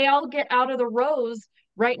and they all get out of the rows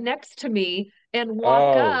right next to me and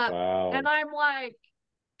walk Oh, up. And wow. I'm like,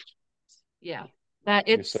 yeah, that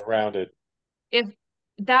You're it's surrounded. if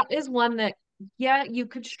that is one that, yeah, you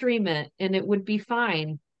could stream it and it would be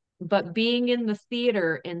fine. But being in the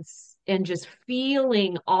theater and just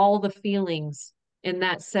feeling all the feelings in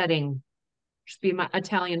that setting, just be my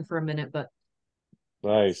Italian for a minute, but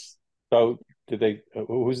Nice. So did they,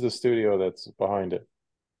 who's the studio that's behind it?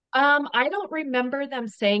 I don't remember them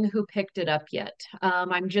saying who picked it up yet.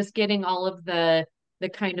 I'm just getting all of the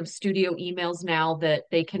kind of studio emails now that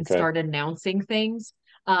they can Okay. start announcing things.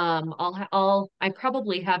 I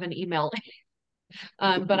probably have an email,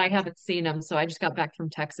 but I haven't seen them, so I just got back from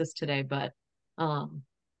Texas today. But um,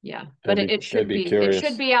 yeah, but I'd be it should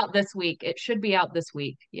curious. be out this week. It should be out this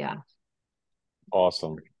week. Yeah,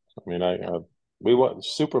 Awesome. I mean, yeah. we want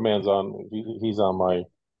Superman's on, he's on my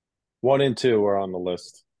one and two are on the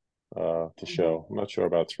list, to Mhm. show. I'm not sure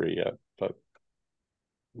about three yet, but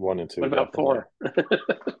one and two What about definitely. 4?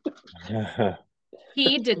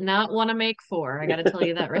 He did not want to make four. I got to tell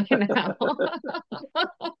you that right now.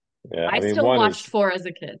 Yeah, I I mean, still one watched is, four as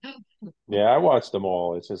a kid. yeah, I watched them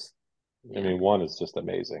all. It's just, I Yeah, mean, one is just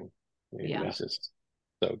amazing. yeah, He's just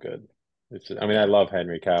so good. I mean, I yeah, love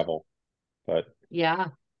Henry Cavill, but yeah.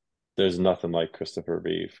 there's nothing like Christopher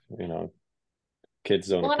Reeve. Kids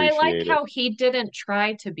don't Well, and I like appreciate it. how he didn't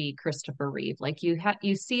try to be Christopher Reeve. Like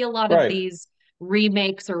you see a lot of Right. these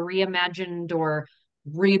remakes or reimagined or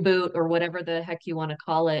reboot or whatever the heck you want to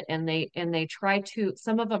call it, and they try to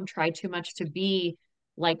some of them try too much to be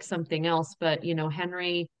like something else. But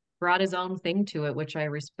Henry brought his own thing to it, which I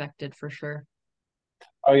respected for sure.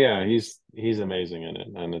 Oh yeah, he's amazing in it,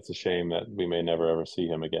 and it's a shame that we may never ever see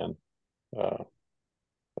him again, uh,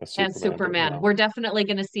 as As Superman. But Superman, we're definitely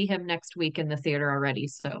going to see him next week in the theater already.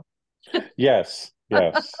 So yes,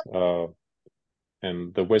 yes,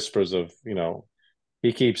 and the whispers of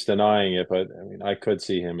he keeps denying it, but I mean, I could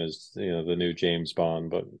see him as, the new James Bond,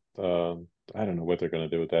 but I don't know what they're going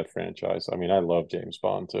to do with that franchise. I mean, I love James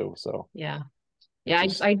Bond too, so Yeah. it Yeah,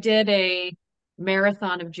 just I did a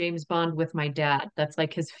marathon of James Bond with my dad. That's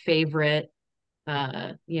like his favorite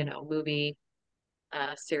movie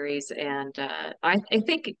series. And I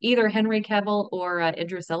think either Henry Cavill or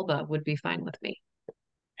Idris Elba would be fine with me.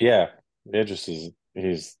 yeah, Idris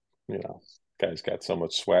he's guy's got so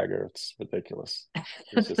much swagger, it's ridiculous.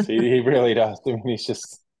 He's just he really does. I mean,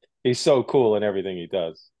 he's so cool in everything he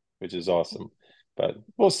does, which is awesome. But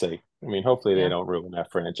we'll see. I mean, hopefully they Yeah. don't ruin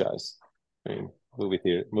that franchise. I mean, movie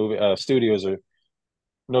studios are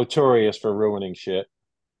notorious for ruining shit.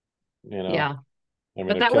 You know, Yeah. I mean,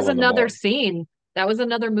 But they're that was killing them another all. scene. That was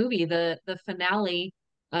another movie, the finale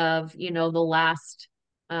of, the last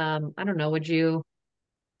I don't know, would you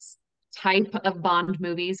type of Bond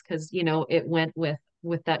movies because it went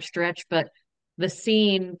with that stretch, but the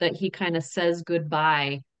scene that he kind of says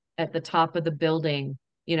goodbye at the top of the building,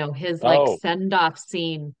 his like Oh, send-off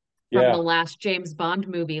scene from the yeah, last James Bond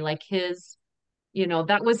movie, like his,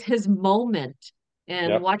 that was his moment. And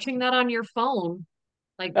yep. watching that on your phone,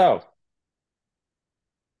 like Oh,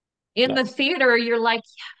 in no, the theater, you're like,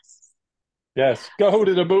 yes, go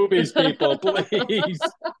to the movies, people, please.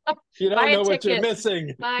 You buy don't a know what you're ticket,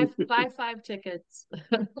 missing. buy five tickets.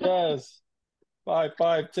 Yes, buy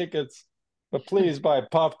 5 tickets, but please buy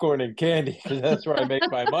popcorn and candy because that's where I make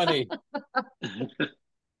my money. I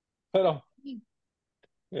don't,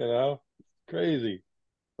 crazy.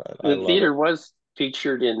 But I The love it. theater was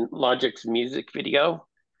featured in Logic's music video.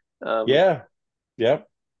 Um, Yeah, yep,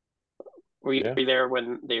 were yeah. you there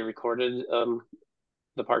when they recorded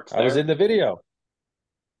the parts I was in there? the video.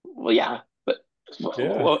 Well, yeah, but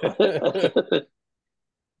Yeah.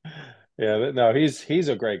 Yeah, no, he's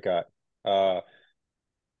a great guy.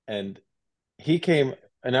 And he came,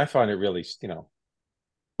 and I find it really,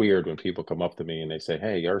 weird when people come up to me and they say,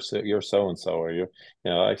 "Hey, you're so and so," or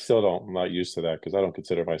I still don't. I'm not used to that because I don't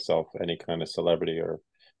consider myself any kind of celebrity or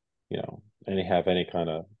have any kind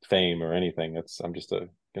of fame or anything. I'm just a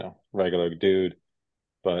regular dude.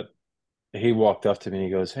 But he walked up to me and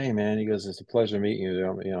he goes, "Hey, man," he goes, "It's a pleasure meeting you.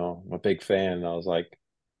 I'm a big fan." And I was like,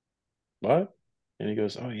 "What?" And he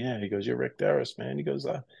goes, "Oh yeah." He goes, "You're Rick Derris, man." He goes,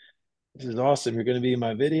 "This is awesome. You're going to be in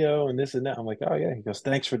my video and this and that." I'm like, "Oh yeah." He goes,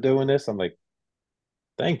 "Thanks for doing this." I'm like,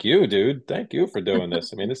 "Thank you, dude. Thank you for doing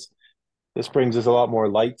this." I mean, this brings us a lot more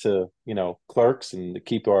light to clerks and to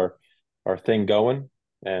keep our thing going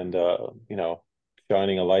and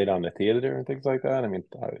shining a light on the theater and things like that. I mean,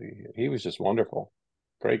 he was just wonderful,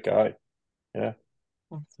 great guy. Yeah,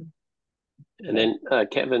 Awesome. And yeah, then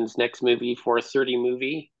Kevin's next movie, 4:30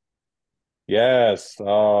 movie. yes.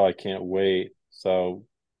 Oh, I can't wait. So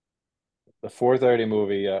the 4:30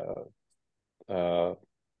 movie, uh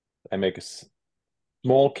I make a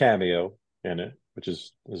small cameo in it, which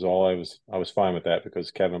is all I was fine with that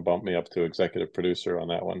because Kevin bumped me up to executive producer on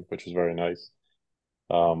that one, which was very nice.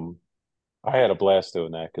 um I had a blast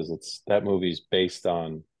doing that because that movie's based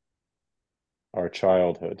on our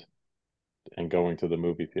childhood and going to the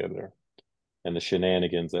movie theater and the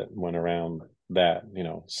shenanigans that went around that,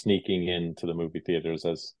 sneaking into the movie theaters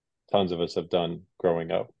as tons of us have done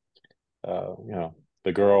growing up.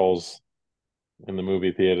 The girls in the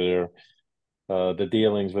movie theater, the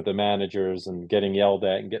dealings with the managers and getting yelled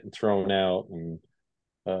at and getting thrown out, and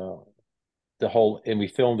uh, and we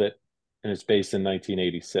filmed it, and it's based in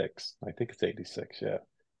 1986. I think it's 86. Yeah,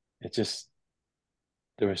 it just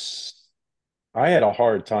there was I had a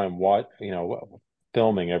hard time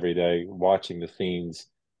filming every day, watching the scenes,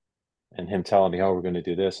 and him telling me, "Oh, we're going to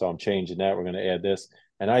do this. So I'm changing that. We're going to add this."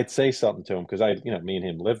 And I'd say something to him because me and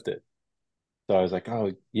him lived it. So I was like,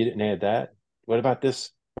 "Oh, you didn't add that? What about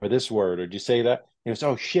this or this word? Or did you say that?" He goes,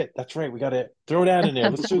 "Oh shit, that's right. We got to throw that in there.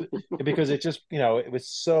 Let's do it." Because it just, it was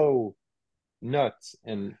so nuts.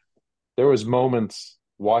 And there was moments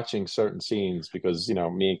watching certain scenes because,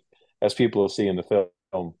 me, as people will see in the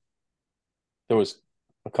film, there was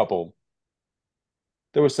a couple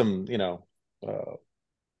there was some uh,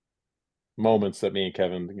 moments that me and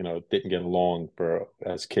Kevin didn't get along for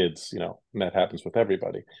as kids, and that happens with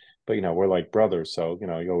everybody, but we're like brothers, so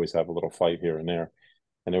you always have a little fight here and there.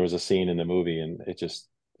 And there was a scene in the movie and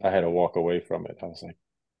I had to walk away from it. I was like,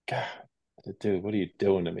 God, dude, what are you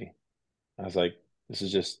doing to me? I was like, this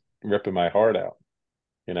is just ripping my heart out.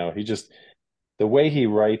 He just the way he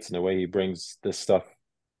writes and the way he brings this stuff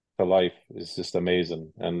to life is just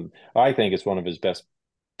amazing, and I think it's one of his best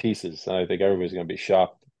pieces. And I think everybody's going to be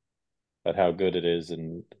shocked at how good it is.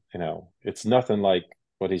 And it's nothing like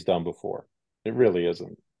what he's done before. It really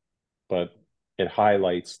isn't. But it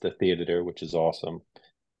highlights the theater, which is awesome.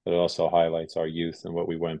 but it also highlights our youth and what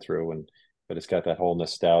we went through, and but it's got that whole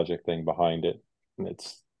nostalgic thing behind it, and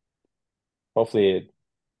it's hopefully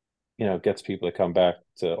it gets people to come back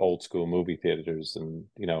to old school movie theaters, and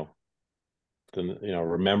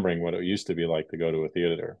remembering what it used to be like to go to a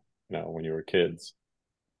theater, when you were kids.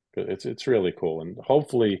 It's really cool, and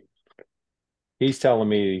hopefully he's telling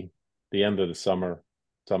me the end of the summer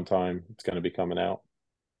sometime it's going to be coming out.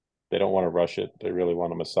 They don't want to rush it. They really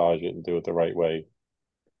want to massage it and do it the right way.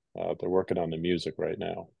 They're working on the music right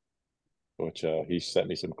now, which he sent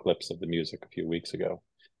me some clips of the music a few weeks ago.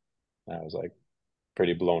 And I was like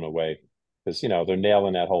pretty blown away because they're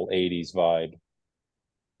nailing that whole '80s vibe,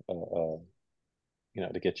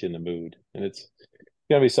 to get you in the mood, and it's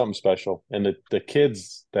gonna be something special. And the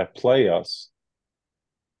kids that play us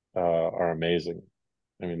are amazing.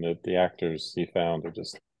 I mean, the actors he found are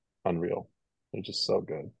just unreal. They're just so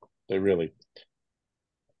good. They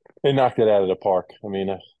knocked it out of the park. I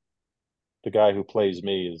mean, the guy who plays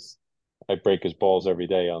me I break his balls every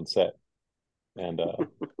day on set, and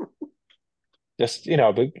just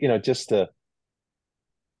just to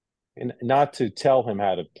and not to tell him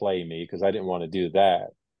how to play me because I didn't want to do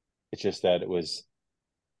that. It's just that it was,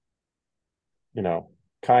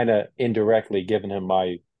 kind of indirectly giving him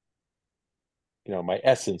my my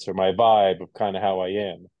essence or my vibe of kind of how I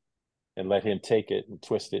am, and let him take it and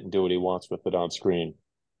twist it and do what he wants with it on screen.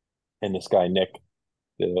 And this guy Nick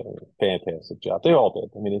did a fantastic job. They all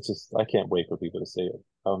did. I mean, it's just I can't wait for people to see it.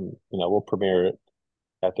 We'll premiere it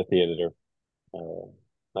at the theater.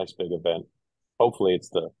 Nice big event. Hopefully, it's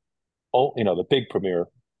the big premiere,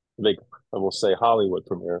 we'll say Hollywood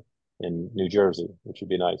premiere in New Jersey, which would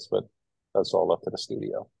be nice. But that's all up to the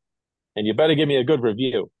studio. And you better give me a good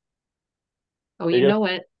review. Oh, you know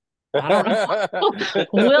it. I don't know.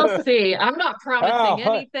 We'll see. I'm not promising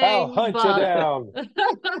anything, I'll hunt you down.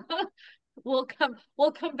 We'll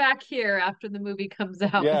come back here after the movie comes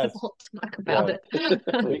out. Yes. And we'll talk about it.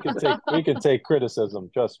 We can take criticism.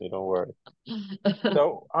 Trust me, don't worry.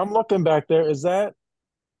 So I'm looking back there. Is that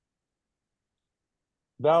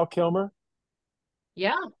Val Kilmer?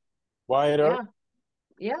 Yeah. Wyatt Earp?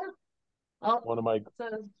 Yeah. Oh, one of my.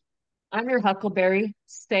 I'm your Huckleberry.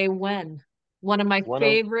 Say when. One of my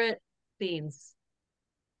favorite scenes.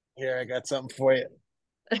 Here, I got something for you.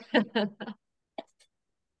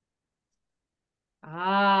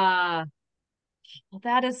 Well,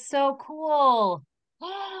 that is so cool.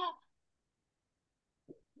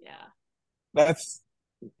 Yeah. That's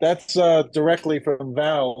directly from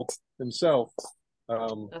Val himself.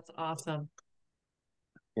 That's awesome.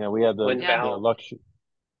 Yeah, we had the luxury.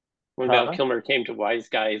 When Val Kilmer came to Wise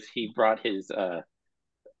Guys, he brought his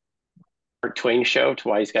Mark Twain show to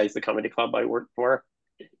Wise Guys, the comedy club I worked for.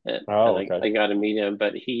 I got to meet him,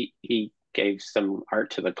 but he gave some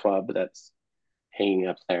art to the club that's hanging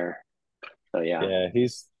up there. So yeah, he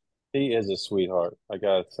is a sweetheart. I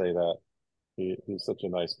gotta say that he's such a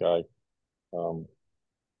nice guy.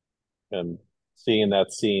 And seeing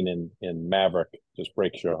that scene in Maverick just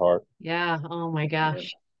breaks your heart. Yeah. Oh my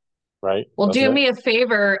gosh. Right. Well, do me a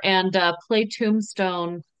favor and play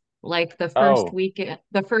Tombstone like the first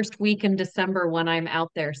week in December when I'm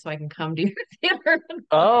out there, so I can come to your theater.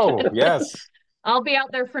 Oh yes. I'll be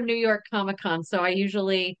out there for New York Comic Con, so I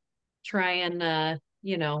usually try and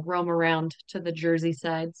roam around to the Jersey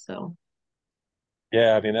side. So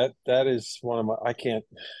yeah, I mean that is one of my. I can't.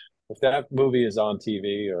 If that movie is on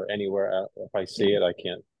TV or anywhere, if I see it, I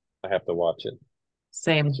can't. I have to watch it.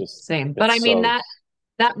 Same. But I mean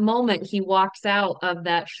that moment he walks out of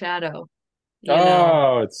that shadow.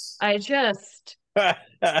 I just.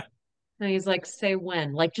 And he's like, say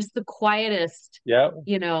when, like just the quietest. Yeah.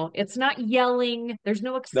 It's not yelling. There's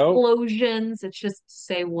no explosions. Nope. It's just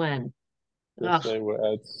say when.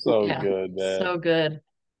 It's so good, man. So good.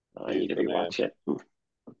 I need to rewatch it.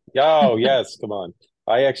 Oh, yes. Come on.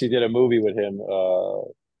 I actually did a movie with him.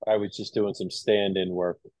 I was just doing some stand-in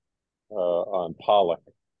work on Pollock,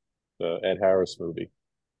 the Ed Harris movie.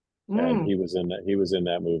 And he was in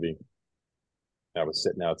that movie. I was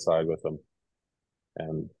sitting outside with him.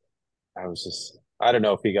 And I was just, I don't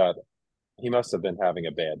know if he must have been having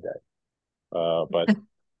a bad day. But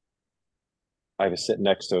I was sitting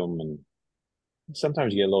next to him, and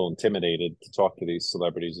sometimes you get a little intimidated to talk to these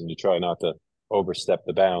celebrities and you try not to overstep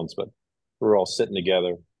the bounds, but we're all sitting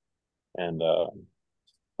together and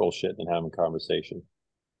bullshitting and having conversation.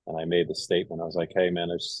 And I made the statement. I was like, hey, man,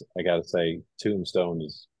 I got to say, Tombstone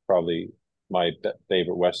is probably my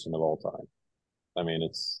favorite Western of all time. I mean,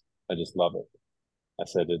 I just love it. I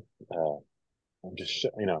said it. I'm just,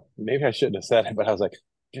 maybe I shouldn't have said it, but I was like,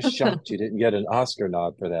 just shocked you didn't get an Oscar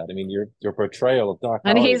nod for that. I mean, your portrayal of Doc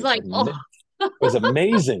and Holliday he's like, was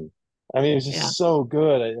amazing. I mean, it was Yeah. just so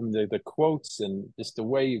good. I mean, the quotes and just the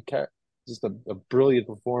way you just a brilliant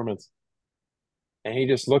performance. And he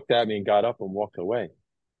just looked at me and got up and walked away.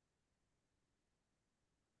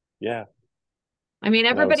 Yeah. I mean, And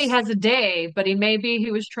I everybody was, has a day, but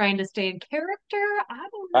he was trying to stay in character. I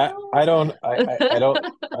I don't don't, I know. don't,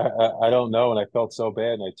 I don't know. And I felt so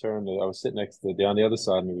bad. And I turned, I was sitting next to on the other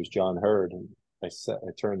side of me was John Hurd. And I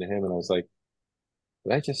turned to him and I was like,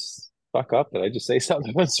 did I just fuck up? Did I just say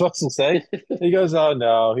something I wasn't supposed to say? He goes, oh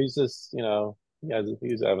no, he's just,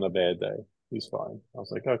 he's having a bad day. He's fine. I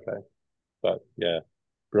was like, okay. But yeah,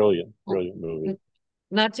 brilliant, brilliant movie.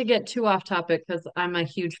 Not to get too off topic because I'm a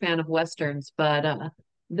huge fan of Westerns, but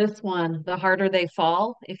this one, The Harder They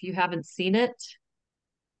Fall, if you haven't seen it,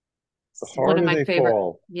 The it's one of harder my they favorite.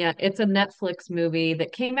 fall. Yeah, it's a Netflix movie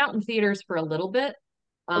that came out in theaters for a little bit.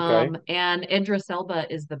 Okay. And Idris Elba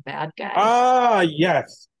is the bad guy. Ah,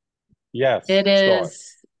 yes. Yes. It Saw it.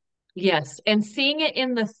 is, yes. And seeing it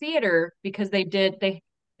in the theater because they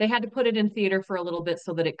had to put it in theater for a little bit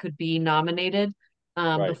so that it could be nominated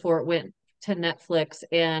Right. before it went to Netflix.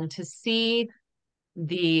 And to see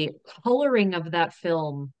the coloring of that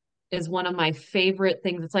film is one of my favorite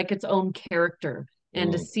things. It's like its own character.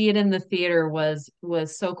 And to Mm. see it in the theater was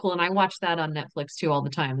so cool. And I watch that on Netflix too all the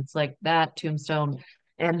time. It's like that, Tombstone,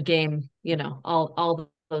 Endgame, all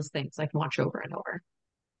those things I can watch over and over.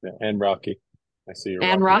 Yeah. And Rocky. I see you,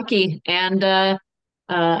 And Rocky. Rocky. And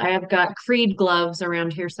I have got Creed gloves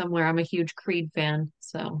around here somewhere. I'm a huge Creed fan.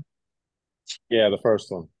 So Yeah, the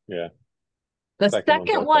first one. Yeah. the Second one's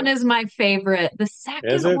second one okay. is my favorite. The Is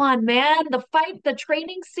second it? one, man, the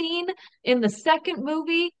training scene in the second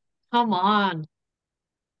movie. Come on.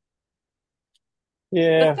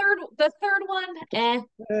 Yeah. The third one, but Eh,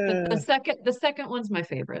 the second one's my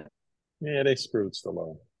favorite. yeah, they screwed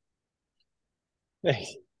Stallone. They,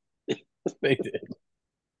 they did.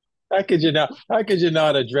 How could you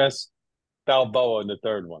not address Balboa in the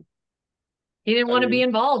third one? He didn't I want to be mean,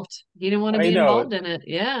 involved. He didn't want to I be know, involved in it.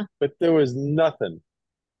 Yeah. but there was nothing.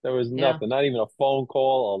 There was Yeah. nothing. Not even a phone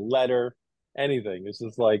call, a letter, anything. It's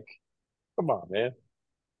just like, come on, man.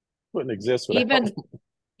 Wouldn't exist without. Even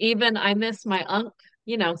even I miss my unk,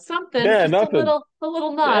 something, Yeah, just nothing. a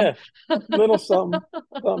little nod. Yeah, little something,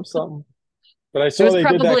 something, something. But I It saw was they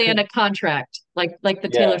did that. probably in a contract, like the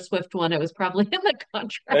Taylor Yeah, Swift one. It was probably in the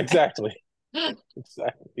contract. exactly,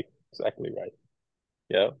 exactly, exactly right.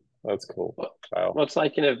 Yeah, that's cool. Well, Wow. well, it's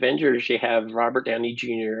like in Avengers, you have Robert Downey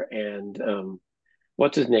Jr. and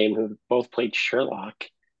what's his name, who both played Sherlock.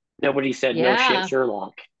 Nobody said no shit, Yeah,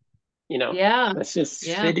 Sherlock. yeah, That's just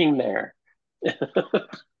yeah, sitting there. yeah.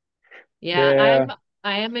 Yeah,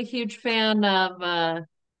 I am a huge fan of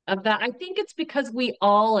that. I think it's because we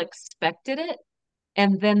all expected it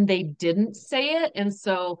and then they didn't say it, and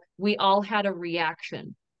so we all had a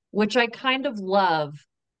reaction, which I kind of love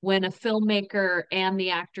when a filmmaker and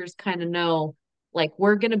the actors kind of know, like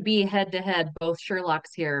we're going to be head to head, both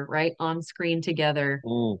Sherlocks here, right, on screen together,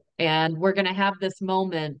 mm, and we're going to have this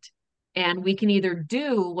moment, and we can either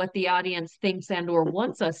do what the audience thinks and or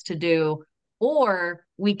wants us to do, or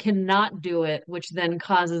we cannot do it, which then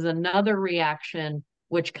causes another reaction,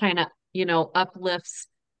 which kind of uplifts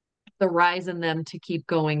the rise in them to keep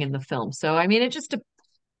going in the film. So I mean,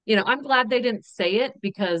 I'm glad they didn't say it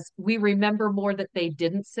because we remember more that they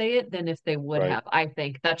didn't say it than if they would right. have. I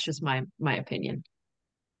think that's just my opinion.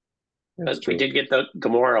 That's But we true. did get the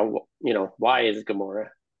Gamora. Why is Gamora?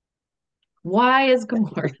 Why is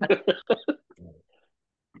Gamora?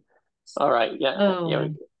 All right, yeah, yeah.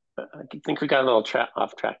 Oh, I think we got a little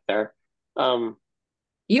off track there. Um,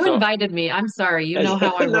 you so invited me. I'm sorry. You know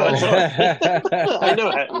how I no, it's roll. all right. I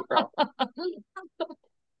know how you roll.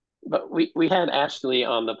 But we had Ashley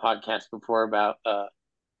on the podcast before about uh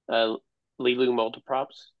Lilu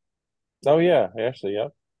Multiprops. Oh yeah, actually, yeah.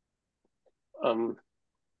 Um,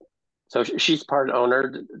 so she's part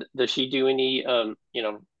owner. Does she do any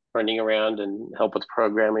running around and help with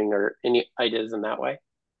programming or any ideas in that way?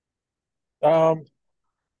 Um,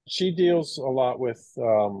 she deals a lot with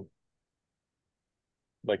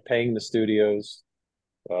like paying the studios,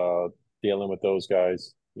 uh, dealing with those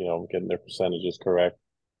guys, getting their percentages correct.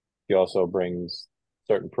 She also brings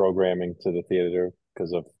certain programming to the theater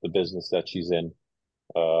because of the business that she's in.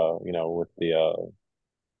 With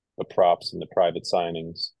the props and the private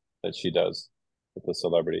signings that she does with the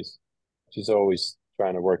celebrities. She's always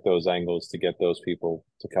trying to work those angles to get those people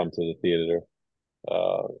to come to the theater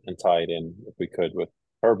and tie it in if we could with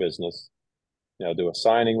her business. Do a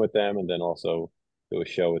signing with them and then also do a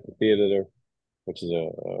show at the theater, which is a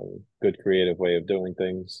good creative way of doing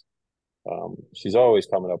things. She's always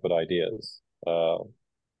coming up with ideas.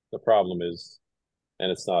 the problem is,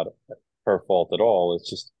 and it's not her fault at all, it's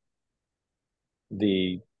just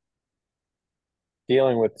the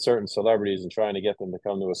dealing with certain celebrities and trying to get them to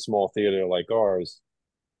come to a small theater like ours,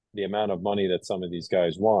 the amount of money that some of these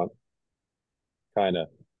guys want, kind of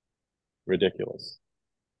ridiculous.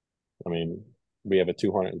 I mean, we have a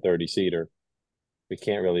 230 seater. We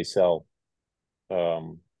can't really sell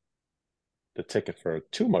the ticket for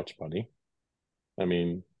too much money. I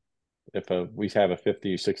mean, if we have a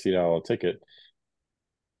 $50, $60 ticket,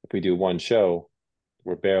 if we do one show,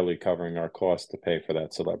 we're barely covering our costs to pay for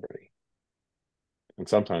that celebrity. And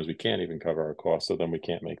sometimes we can't even cover our costs, so then we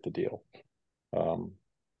can't make the deal.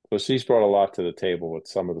 So she's brought a lot to the table, with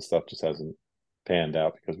some of the stuff just hasn't panned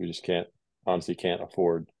out because we just honestly can't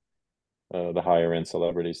afford the higher end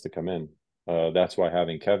celebrities to come in. That's why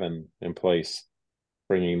having Kevin in place,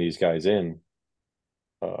 bringing these guys in,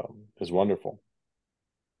 is wonderful.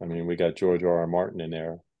 I mean, we got George R. R. Martin in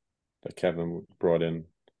there that Kevin brought in,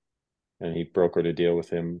 and he brokered a deal with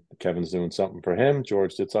him. Kevin's doing something for him.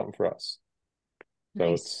 George did something for us. So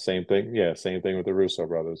Nice. it's the same thing. Yeah, same thing with the Russo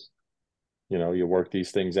brothers. You know, you work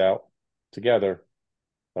these things out together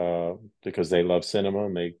because they love cinema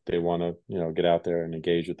and they want to, you know, get out there and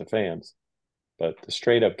engage with the fans. But to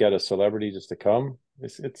straight up get a celebrity just to come,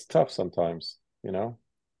 it's tough sometimes, you know?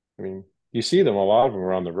 I mean, you see them, a lot of them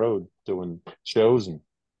are on the road doing shows and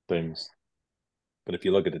things. But if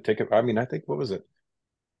you look at the ticket, I mean, I think, what was it?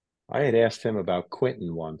 I had asked him about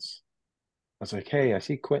Quentin once. I was like, hey, I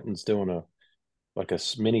see Quentin's doing a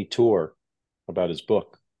mini tour about his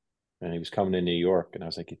book, and he was coming to New York. And I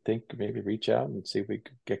was like, you think maybe reach out and see if we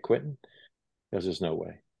could get Quentin? Because there's no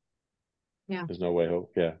way. Yeah. There's no way.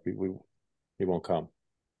 He won't come.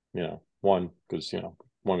 You know, because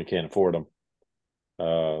we can't afford him.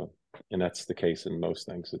 And that's the case in most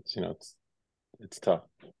things. It's, you know, it's tough.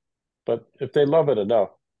 But if they love it enough,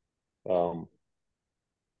 they'll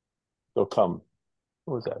come.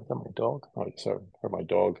 What was that? Is that my dog? Oh, sorry, or my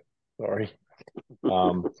dog. Sorry.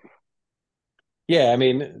 Yeah, I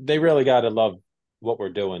mean, they really got to love what we're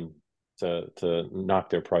doing to knock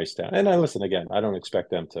their price down. And I listen again. I don't expect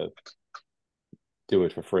them to do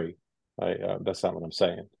it for free. That's not what I'm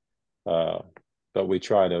saying. But we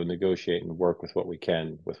try to negotiate and work with what we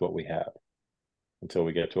can with what we have until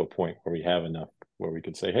we get to a point where we have enough where we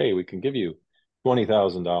can say, hey, we can give you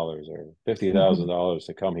 $20,000 or $50,000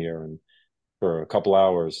 to come here and for a couple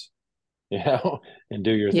hours, you know, and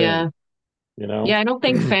do your Yeah. thing, you know? Yeah, I don't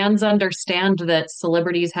think fans understand that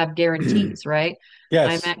celebrities have guarantees, right?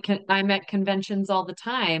 Yes. I'm at conventions all the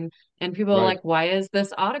time, and people are Right. like, "Why is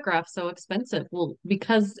this autograph so expensive?" Well,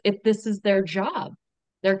 because this is their job.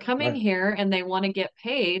 They're coming Right. here and they want to get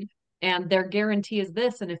paid, and their guarantee is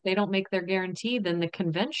this. And if they don't make their guarantee, then the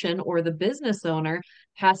convention or the business owner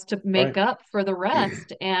has to make Right. up for the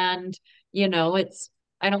rest. And,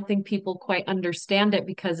 I don't think people quite understand it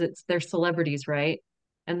because they're celebrities, right?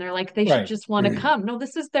 And they're like, they should Right. just want to come. No,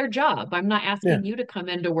 this is their job. I'm not Yeah. asking you to come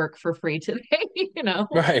into work for free today, you know.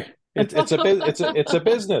 Right. It's a business.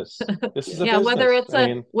 This is a Yeah, business. I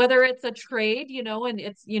mean, whether it's a trade, and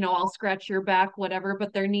it's, I'll scratch your back, whatever,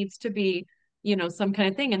 but there needs to be, some kind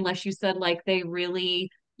of thing, unless you said like they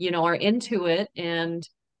really, are into it and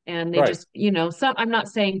they right. just, some I'm not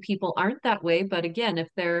saying people aren't that way, but again, if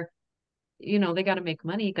they're, they got to make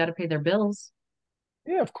money, got to pay their bills.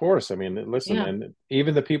 Yeah, of course. I mean, listen, Yeah. and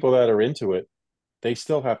even the people that are into it, they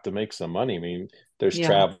still have to make some money. I mean, there's Yeah.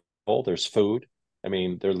 travel, there's food. I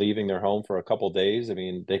mean, they're leaving their home for a couple days. I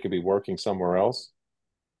mean, they could be working somewhere else.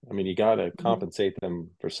 I mean, you got to Mhm. compensate them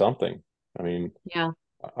for something. I mean, Yeah.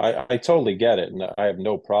 I totally get it, and I have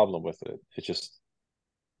no problem with it. It's just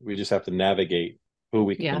we just have to navigate who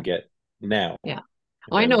we Yeah. can get now, Yeah.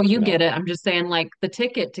 Oh, I know and you get it. I'm just saying, like, the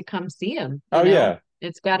ticket to come see him, oh yeah,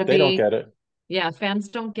 it's got to they don't be, get it. yeah, fans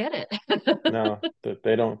don't get it. No,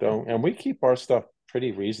 they don't, and we keep our stuff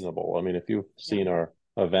pretty reasonable. I mean, if you've Yeah. seen our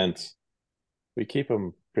events, we keep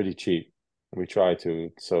them pretty cheap. We try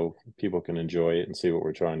to so people can enjoy it and see what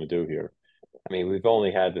we're trying to do here. I mean, we've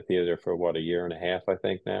only had the theater for what, a year and a half, I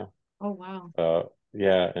think now. Oh, wow.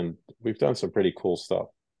 Yeah, and we've done some pretty cool stuff.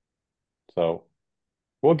 So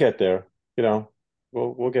we'll get there. You know,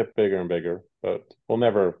 we'll get bigger and bigger, but we'll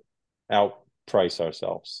never outprice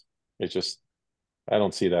ourselves. It's just I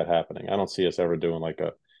don't see that happening. I don't see us ever doing like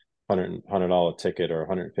a $100 ticket or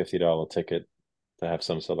 $150 ticket to have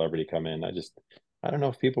some celebrity come in. I don't know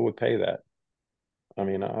if people would pay that. I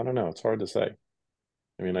mean, I don't know. It's hard to say.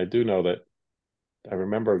 I mean, I do know that I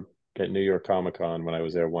remember at New York Comic Con when I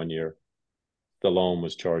was there one year, Stallone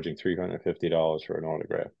was charging $350 for an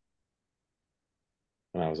autograph.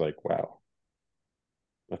 And I was like, wow,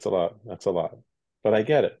 that's a lot. That's a lot. but I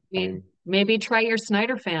get it. I mean, Maybe try your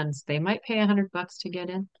Snyder fans. They might pay $100 to get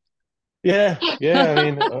in. yeah, yeah. I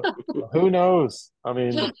mean, who knows? I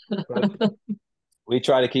mean, but we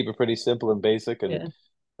try to keep it pretty simple and basic, and Yeah.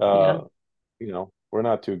 Yeah. uh, we're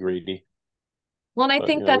not too greedy. Well, and I But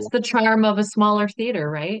think that's the charm of a smaller theater,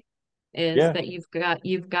 right? Is yeah, that you've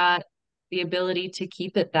got the ability to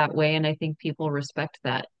keep it that way, and I think people respect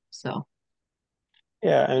that. So,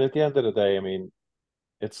 yeah. And at the end of the day, I mean,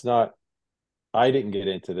 it's not. I didn't get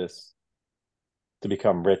into this to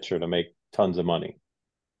become rich or to make tons of money.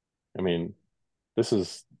 I mean, this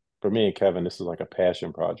is for me and Kevin. This is like a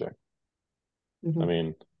passion project. I mhm.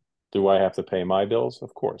 mean, do I have to pay my bills?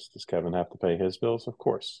 Of course. Does Kevin have to pay his bills? Of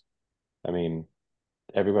course. I mean,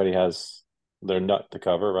 everybody has their nut to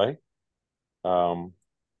cover, right? Um,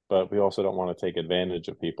 but we also don't want to take advantage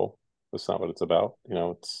of people. That's not what it's about.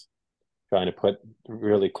 It's trying to put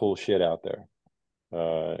really cool shit out there,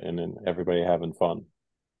 and then everybody having fun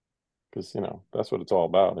because that's what it's all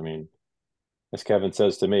about. I mean, as Kevin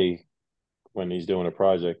says to me when he's doing a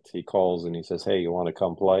project, he calls and he says, "Hey, you want to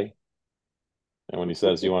come play?" And when he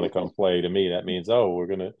says you want to come play to me, that means, oh, we're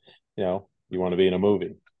gonna, you want to be in a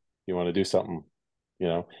movie, you want to do something, you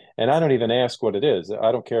know. And I don't even ask what it is.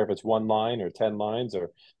 I don't care if it's one line or 10 lines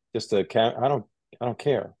or just a count. I don't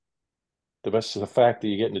care. The best is the fact that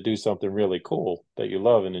you're getting to do something really cool that you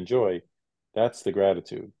love and enjoy. That's the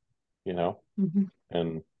gratitude, you know. Mhm.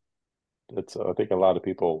 And it's I think a lot of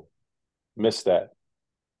people miss that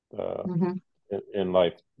uh, Mhm. in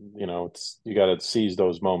life. It's you got to seize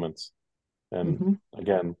those moments. And Mhm.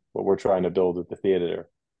 again, what we're trying to build at the theater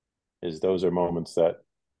is those are moments that,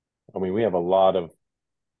 I mean, we have a lot of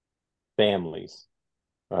families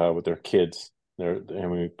with their kids. I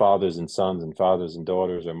mean, fathers and sons and fathers and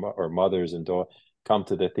daughters or mothers and daughters come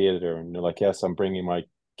to the theater and they're like, yes, I'm bringing my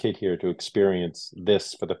kid here to experience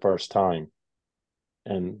this for the first time.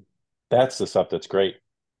 And that's the stuff that's great.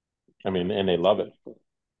 I mean, and they love it.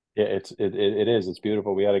 Yeah, it is. It's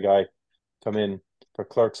beautiful. We had a guy come in for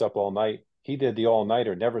Clerks Up All Night. He did the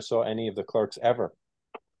all-nighter, never saw any of the Clerks ever.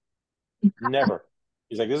 Never.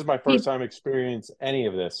 He's like, this is my first He, time experience any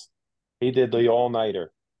of this. He did the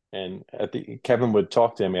all-nighter. And Kevin would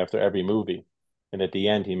talk to him after every movie. And at the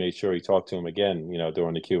end, he made sure he talked to him again,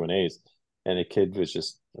 during the Q&As. And the kid was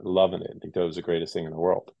just loving it. I think that was the greatest thing in the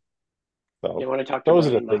world. Yeah, So when I talked to those are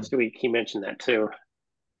the Brian things. last week, he mentioned that too.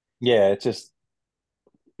 Yeah,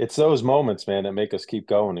 it's those moments, man, that make us keep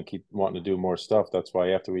going and keep wanting to do more stuff. That's why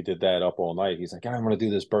after we did that up all night, he's like, I want to do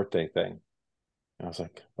this birthday thing. And I was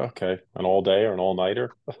like, okay, an all day or an all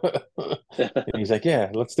nighter. And he's like, yeah,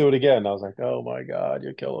 let's do it again. I was like, oh my God,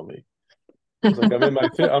 you're killing me. I was like, I'm in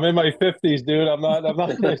my 50s, dude. I'm not in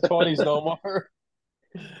my 20s no more.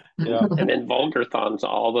 Yeah. And then Vulgarthon's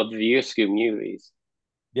all of the View movies.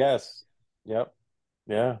 Yes. Yep.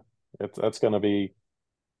 Yeah. That's gonna be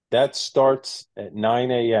that starts at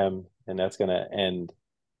 9 a.m. and that's gonna end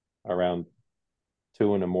around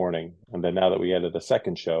 2 in the morning. And then now that we added the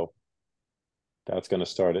second show, that's gonna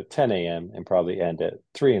start at 10 a.m. and probably end at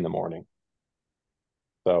 3 in the morning.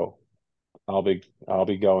 So I'll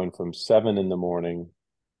be going from 7 in the morning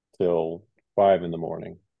till 5 in the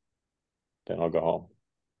morning. Then I'll go home.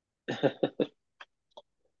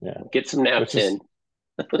 Yeah. Get some Which naps is in.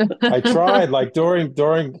 I tried like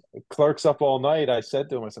during Clerks Up All Night. I said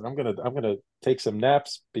to him, I said, I'm gonna take some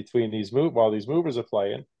naps between these while these movies are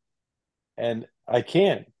playing, and I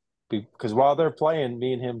can't because while they're playing,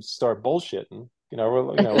 me and him start bullshitting. We're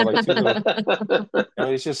like two little.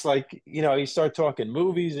 It's just like you start talking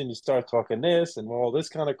movies and you start talking this and all this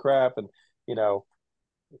kind of crap, and you know,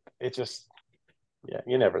 it just yeah,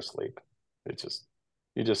 you never sleep. It just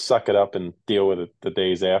you just suck it up and deal with it the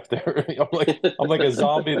days after. I'm like a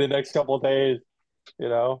zombie the next couple of days, you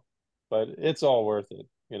know. But it's all worth it,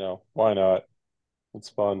 Why not? It's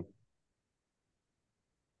fun.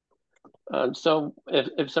 So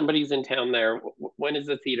if somebody's in town there, when is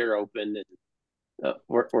the theater open? And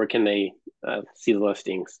where can they see the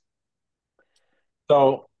listings?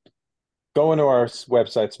 So going to our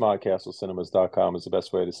website, smodcastlecinemas.com, is the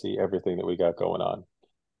best way to see everything that we got going on.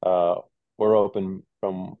 We're open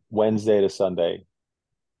from Wednesday to Sunday.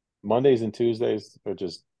 Mondays and Tuesdays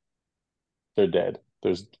they're dead.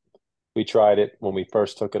 We tried it when we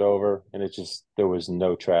first took it over, and there was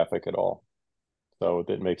no traffic at all. So it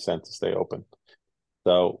didn't make sense to stay open.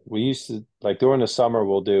 So we used to, like, during the summer,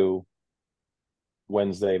 we'll do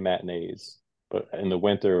Wednesday matinees, but in the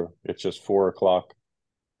winter, it's just 4 o'clock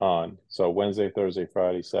on. So Wednesday, Thursday,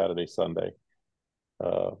 Friday, Saturday, Sunday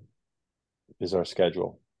uh, is our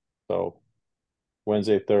schedule. So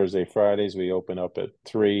Wednesday, Thursday, Fridays, we open up at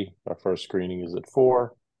 3. Our first screening is at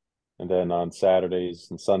 4. And then on Saturdays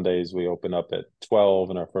and Sundays, we open up at 12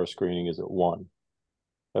 and our first screening is at 1.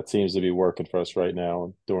 That seems to be working for us right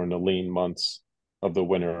now during the lean months of the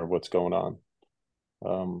winter of what's going on.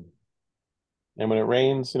 And when it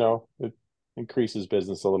rains, it increases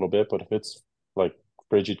business a little bit. But if it's like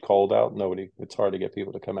frigid cold out, it's hard to get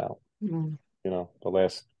people to come out. Mm. The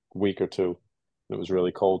last week or two, it was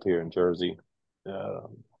really cold here in Jersey.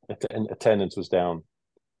 Attendance was down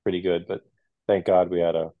pretty good, but thank God we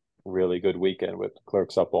had a really good weekend with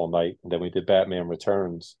Clerks up all night. And then we did Batman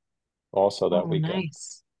Returns also that weekend.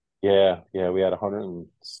 Nice. Yeah, we had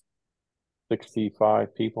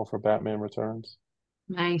 165 people for Batman Returns.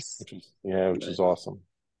 Nice. Which is awesome.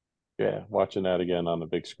 Yeah, watching that again on the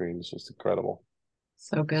big screen is just incredible.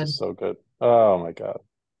 So good. So good. Oh my God.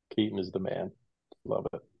 Keaton is the man. Love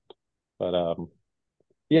it. But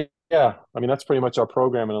yeah. I mean, that's pretty much our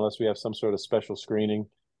programming unless we have some sort of special screening.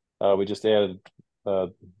 We just added a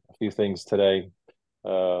few things today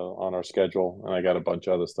on our schedule, and I got a bunch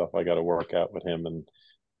of other stuff I got to work out with him and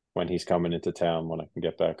when he's coming into town when I can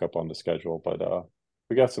get back up on the schedule. But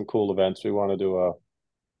we got some cool events. We want to do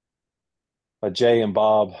a Jay and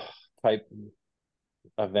Bob type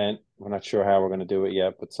event. We're not sure how we're going to do it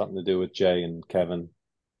yet, but something to do with Jay and Kevin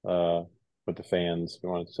with the fans. We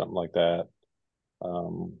want to do something like that.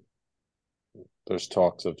 There's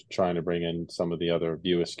talks of trying to bring in some of the other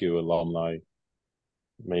View Askew alumni.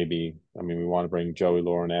 Maybe, we want to bring Joey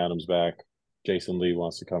Lauren Adams back. Jason Lee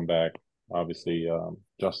wants to come back. Obviously,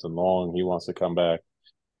 Justin Long, he wants to come back.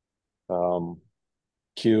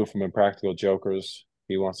 Q from Impractical Jokers,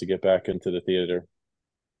 he wants to get back into the theater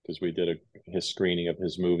because we did his screening of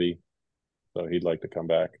his movie, so he'd like to come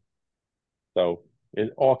back. So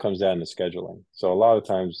it all comes down to scheduling. So a lot of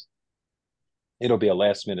times it'll be a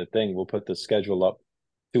last minute thing. We'll put the schedule up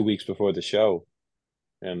 2 weeks before the show,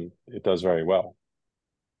 and it does very well.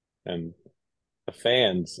 And the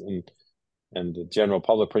fans and the general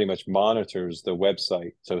public pretty much monitors the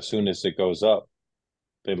website. So as soon as it goes up,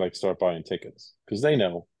 they start buying tickets because they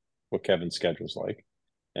know what Kevin's schedule's like.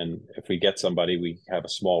 And if we get somebody, we have a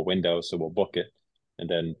small window, so we'll book it and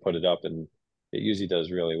then put it up, and it usually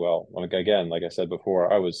does really well. Again, like I said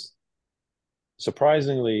before, I was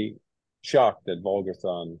surprisingly shocked that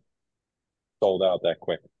Vulgarthon sold out that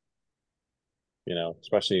quick.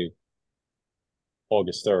 Especially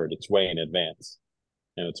August 3rd, it's way in advance,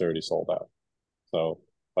 and it's already sold out. So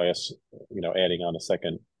by us, adding on a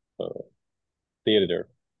second theater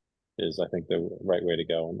is, I think, the right way to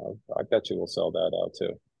go. And I bet you we'll sell that out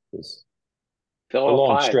too. It's a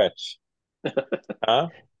long stretch. Huh?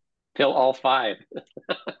 Fill all 5.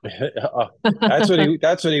 That's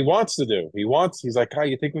what he wants to do. He's like, "How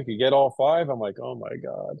you think we could get all 5?" I'm like, "Oh my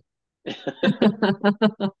God."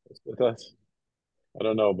 I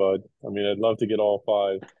don't know, bud. I'd love to get all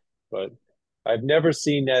 5, but I've never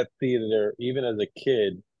seen that theater, even as a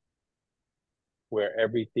kid, where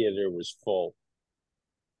every theater was full.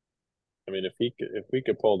 If we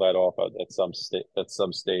could pull that off at some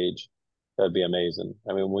stage, that'd be amazing.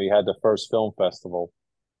 When we had the first film festival,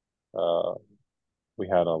 we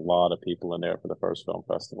had a lot of people in there for the first film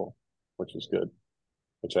festival, which was good.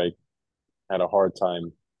 Which I had a hard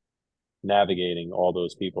time navigating all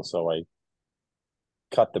those people, so I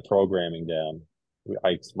cut the programming down.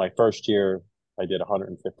 My first year, I did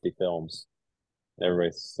 150 films.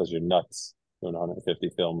 Everybody says you're nuts doing 150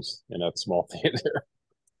 films in that small theater.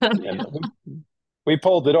 And we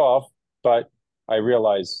pulled it off, but I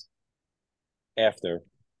realized after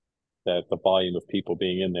that the volume of people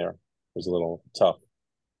being in there was a little tough.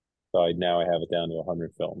 So now I have it down to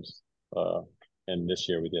 100 films. And this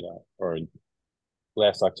year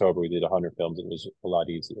last October we did 100 films. It was a lot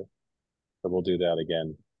easier. So we'll do that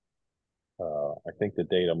again. I think the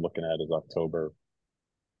date I'm looking at is October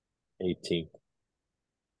 18th.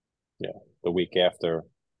 Yeah, the week after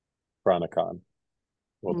Chronicon.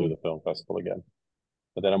 We'll do the film festival again.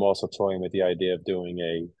 But then I'm also toying with the idea of doing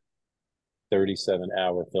a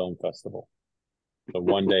 37-hour film festival. The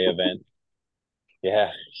one-day event.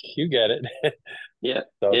 Yeah, you get it. Yeah,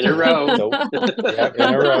 so in a row. Yeah,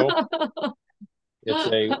 in a row.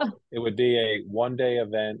 It would be a one-day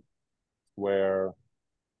event where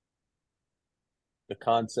the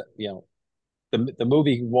concept, the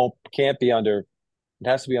movie can't be under, it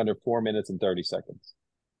has to be under 4 minutes and 30 seconds,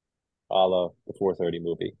 a la the 4:30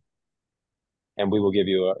 movie. And we will give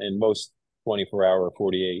you, in most 24-hour,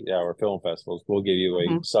 48-hour film festivals, we'll give you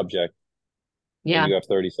a subject. Yeah. And you have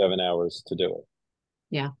 37 hours to do it.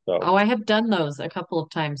 Yeah. So, I have done those a couple of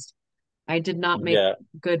times. I did not make Yeah.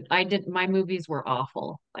 good. My movies were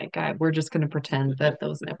awful. Like we're just going to pretend that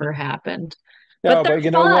those never happened. But No, they're but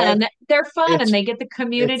you know what? fun. They're fun and It's they get the it's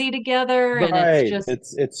community together and it's right.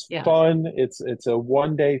 just, It's yeah, fun. It's a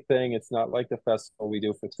 1 day thing. It's not like the festival we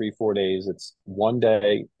do for 3, 4 days. It's 1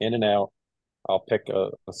 day in and out. I'll pick a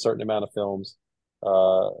certain amount of films.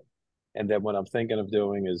 Uh, and then what I'm thinking of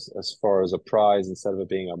doing is, as far as a prize, instead of it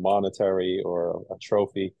being a monetary or a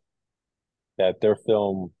trophy, that their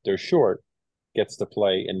film, their short, gets to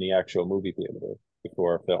play in the actual movie theater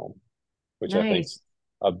before a film, which I think's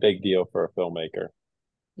nice. a big deal for a filmmaker.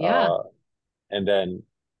 Yeah, Uh, and then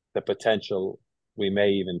the potential, we may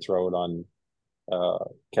even throw it on uh,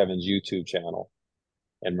 Kevin's YouTube channel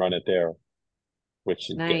and run it there, which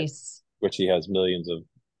should get, nice. which he has millions of,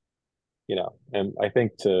 and I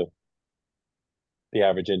think to the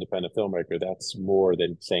average independent filmmaker, that's more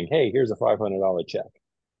than saying, "Hey, here's a $500 check."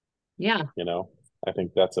 Yeah, You know, I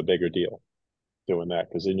think that's a bigger deal doing that,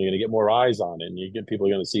 because then you're going to get more eyes on it, and people are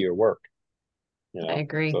going to see your work. I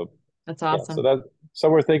agree. So That's yeah, awesome. so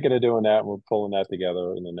we're thinking of doing that, and we're pulling that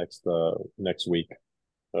together in the next week.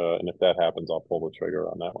 And if that happens, I'll pull the trigger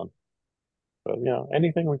on that one. But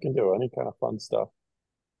anything we can do, any kind of fun stuff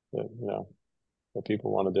that that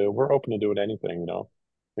people want to do, we're open to doing anything.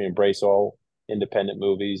 We embrace all independent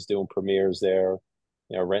movies, doing premieres there,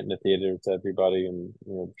 renting the theater to everybody, and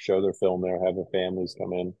show their film there, have their families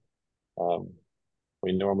come in.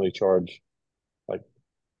 We normally charge, like,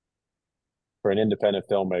 for an independent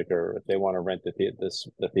filmmaker, if they want to rent the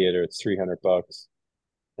theater, it's $300,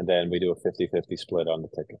 and then we do a 50-50 split on the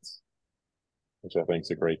tickets, which I think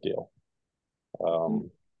is a great deal. Mm,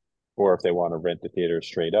 Or if they want to rent the theater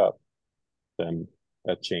straight up, then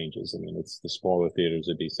that changes. I mean, it's the smaller theaters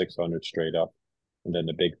would be 600 straight up, and then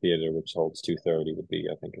the big theater, which holds 230, would be,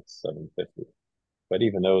 I think it's 750. But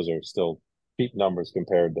even those are still cheap numbers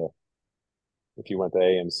compared to if you went to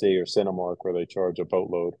AMC or Cinemark, where they charge a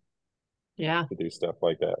boatload yeah, to do stuff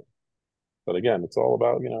like that. But again, it's all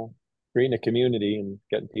about creating a community and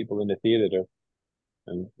getting people in the theater,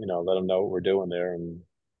 and let them know what we're doing there, and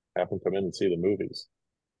have them come in and see the movies.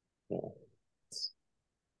 You know,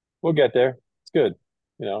 we'll get there. It's good.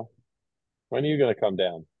 You know, when are you going to come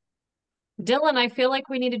down? Dylan, I feel like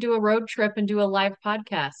we need to do a road trip and do a live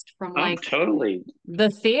podcast from Oh, like totally. the Uh,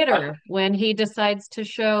 theater when he decides to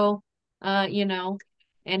show, you know,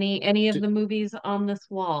 any of T- the movies on this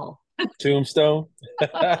wall. Tombstone. there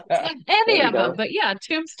Any we of them, go. but yeah,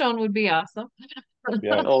 Tombstone would be awesome.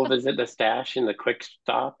 Yeah. We'll visit the stash and the quick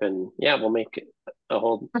stop, and yeah, we'll make a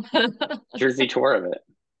whole Jersey tour of it.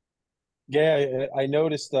 Yeah, I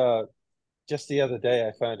noticed just the other day,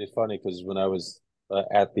 I found it funny because when I was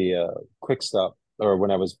at the Quick Stop, or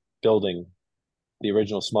when I was building the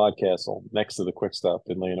original Smod Castle next to the Quick Stop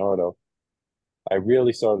in Leonardo, I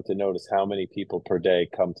really started to notice how many people per day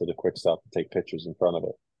come to the Quick Stop to take pictures in front of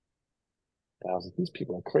it. And I was like, these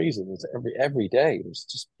people are crazy. There's every day. There's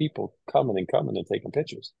just people coming and coming and taking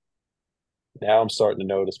pictures. Now I'm starting to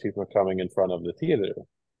notice people are coming in front of the theater to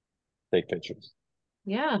take pictures.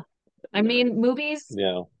 Yeah. I Nice. mean, movies,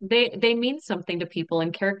 Yeah. they mean something to people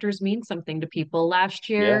and characters mean something to people. Last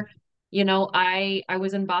Yeah. year, I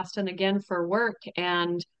was in Boston again for work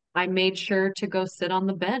and I made sure to go sit on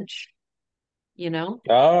the bench, you know,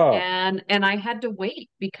 Ah, and I had to wait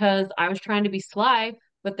because I was trying to be sly,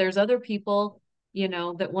 but there's other people,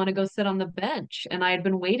 that want to go sit on the bench. And I had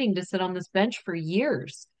been waiting to sit on this bench for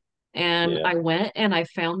years. And yeah. I went and I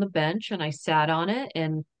found the bench and I sat on it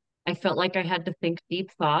and I felt like I had to think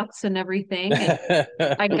deep thoughts and everything. And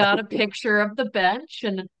I got a picture of the bench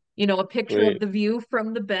and, a picture of Sweet. the view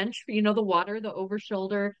from the bench, the water, the over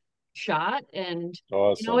shoulder shot. And,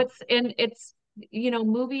 Awesome.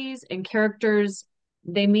 movies and characters,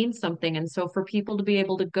 they mean something. And so for people to be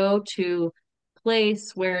able to go to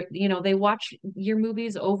place where, they watch your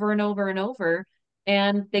movies over and over and over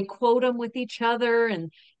and they quote them with each other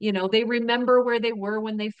and, they remember where they were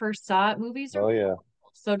when they first saw it. Movies are Oh cool. yeah.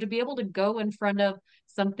 So to be able to go in front of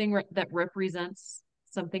something that represents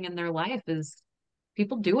something in their life is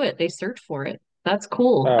people do it. They search for it. That's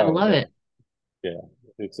cool. I Oh love yeah. it. Yeah.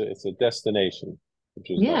 It's a destination,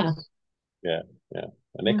 which is Yeah. nice. Yeah. Yeah.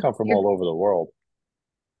 And they Yeah. come from You're all over the world.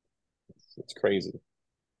 It's crazy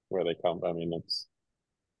where they come. I mean,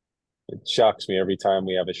 it shocks me every time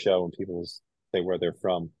we have a show and people say where they're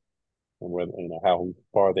from and where how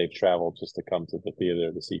far they've traveled just to come to the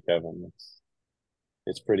theater to see Kevin.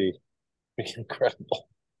 It's pretty incredible.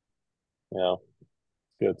 You know,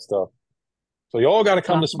 good stuff. So you all got to That's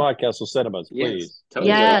come to awesome. Smart Castle Cinemas, Yes, please.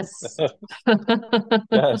 totally will. Yes.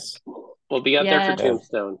 Yes. We'll be out there for Yes. Yeah.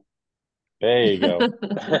 Tombstone. There you go.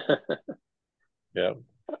 Yeah.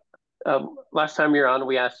 Last time you're on,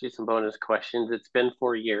 we asked you some bonus questions. It's been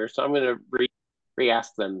 4 years, so I'm going to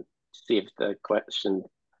re-ask them to see if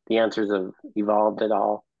the answers have evolved at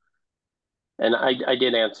all. And I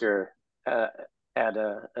did answer, add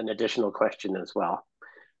an additional question as well.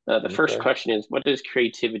 The first Okay. question is, what does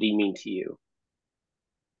creativity mean to you?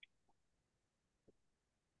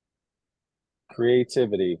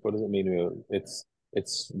 Creativity. What does it mean to you?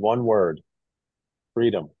 It's one word: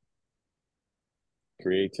 freedom.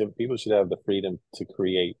 Creative people should have the freedom to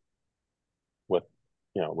create what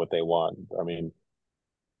what they want. I mean,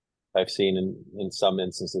 I've seen in some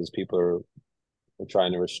instances people are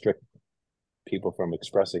trying to restrict people from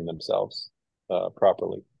expressing themselves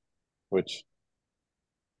properly, which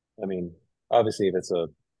I mean, obviously if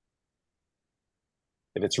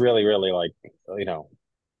it's really really like you know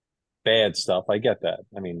bad stuff, I get that.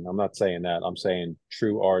 I mean, I'm not saying that. I'm saying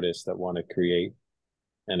true artists that want to create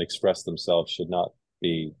and express themselves should not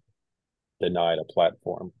be denied a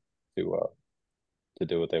platform to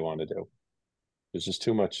do what they want to do. There's just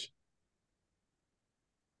too much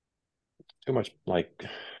like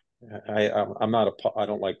I'm not I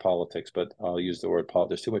don't like politics, but I'll use the word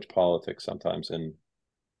there's too much politics sometimes in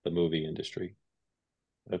the movie industry.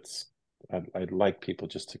 That's I'd like people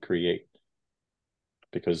just to create,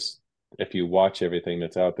 because if you watch everything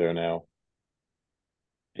that's out there now,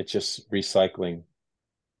 it's just recycling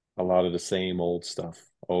a lot of the same old stuff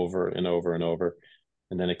over and over and over.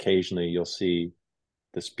 And then occasionally you'll see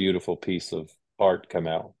this beautiful piece of art come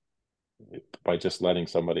out by just letting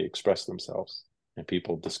somebody express themselves and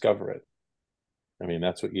people discover it. I mean,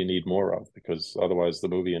 that's what you need more of, because otherwise the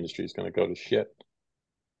movie industry is going to go to shit.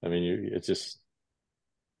 I mean, it's just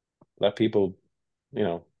let people,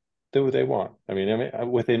 do what they want. I mean,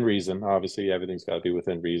 within reason. Obviously, everything's got to be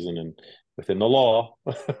within reason and within the law,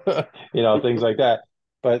 things like that.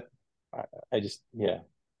 But I just, yeah,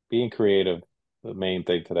 being creative. The main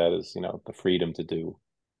thing to that is, the freedom to do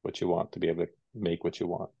what you want, to be able to make what you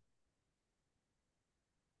want.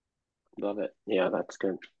 Love it. Yeah, that's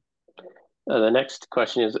good. The next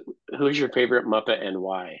question is, who's your favorite Muppet and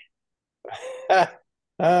why?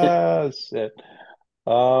 Ah, shit.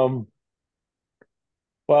 Um,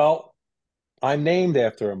 well, I'm named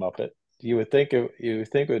after a Muppet. You would think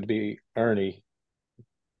it would be Ernie,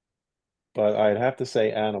 but I'd have to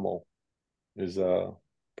say Animal is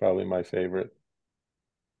probably my favorite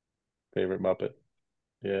Muppet.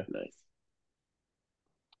 Yeah. Nice.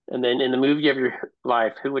 And then in the movie of your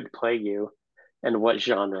life, who would play you and what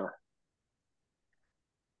genre?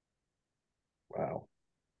 Wow.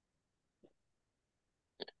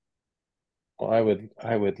 Well,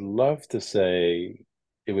 I would love to say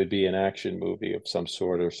it would be an action movie of some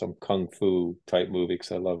sort, or some kung fu type movie,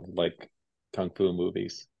 because I love like kung fu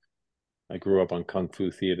movies. I grew up on kung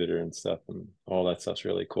fu theater and stuff, and all that stuff's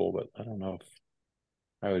really cool, but I don't know if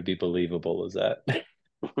I would be believable as that.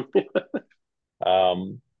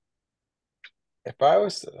 Um, if I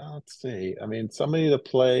was, let's see, I mean, somebody to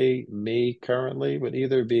play me currently would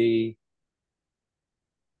either be,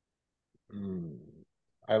 hmm,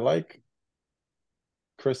 I like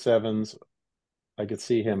Chris Evans. I could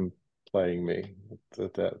see him playing me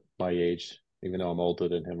at that my age, even though I'm older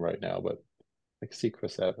than him right now, but I could see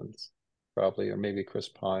Chris Evans probably, or maybe Chris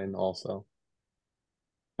Pine also.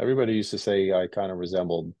 Everybody used to say I kind of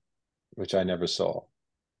resembled, which I never saw,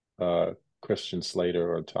 uh, Christian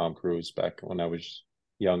Slater or Tom Cruise back when I was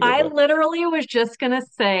younger, I but literally was just gonna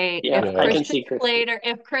say Yeah, I yeah, can see Christian.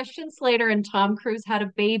 If Christian Slater and Tom Cruise had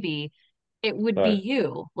a baby, it would be right.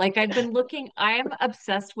 you. Like I've been looking, I am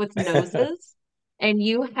obsessed with noses, and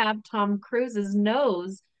you have Tom Cruise's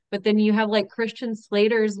nose, but then you have like Christian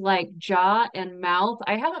Slater's like jaw and mouth.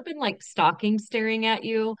 I haven't been like stalking staring at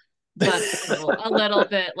you, but a little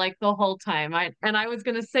bit like the whole time. I was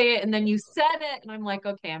gonna say it and then you said it, and I'm like,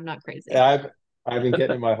 okay, I'm not crazy. I've been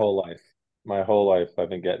getting it my whole life. My whole life I've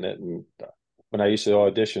been getting it. And when I used to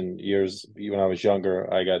audition years when I was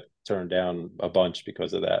younger, I got turned down a bunch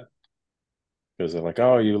because of that. Because they're like,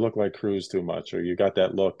 "Oh, you look like Cruz too much," or "You got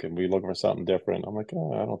that look, and we looking for something different." I'm like,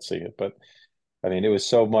 "Oh, I don't see it." But I mean, it was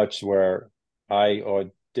so much where I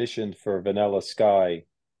auditioned for Vanilla Sky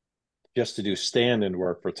just to do stand-in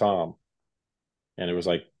work for Tom, and it was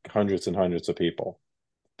like hundreds and hundreds of people.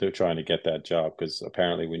 They're trying to get that job, because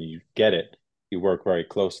apparently when you get it, you work very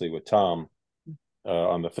closely with Tom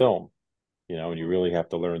on the film, and you really have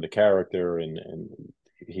to learn the character, and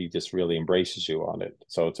he just really embraces you on it.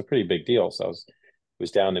 So it's a pretty big deal. So it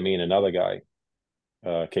was down to me and another guy,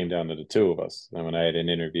 came down to the two of us. And when I had an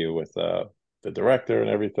interview with the director and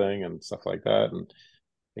everything and stuff like that, and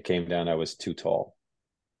it came down, I was too tall.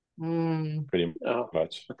 pretty Oh,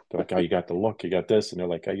 much. They're like, oh, you got the look, you got this. And they're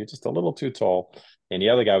like, oh, you're just a little too tall. And the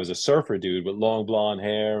other guy was a surfer dude with long blonde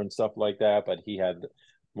hair and stuff like that, but he had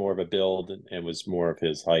more of a build and was more of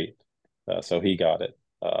his height. So he got it.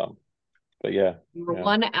 But yeah, You were yeah,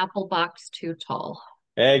 one apple box too tall.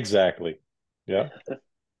 exactly. Yeah,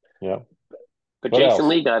 yeah. but What Jason else?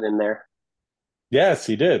 Lee got in there. Yes,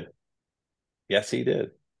 he did. Yes, he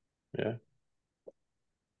did. Yeah.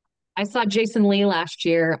 I saw Jason Lee last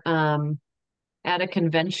year at a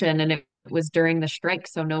convention, and it was during the strike,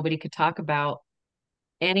 so nobody could talk about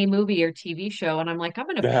any movie or TV show. And I'm like,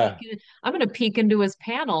 Yeah. I'm gonna peek into his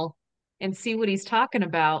panel and see what he's talking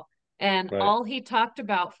about. And Right. all he talked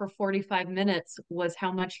about for 45 minutes was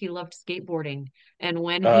how much he loved skateboarding. And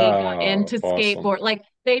when he got Oh, into awesome. skateboard, like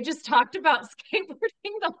they just talked about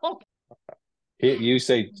skateboarding the whole. You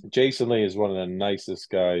say Jason Lee is one of the nicest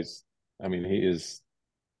guys. I mean, he's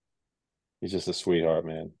just a sweetheart,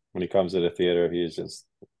 man. When he comes to the theater, he is just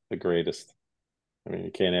the greatest. I mean,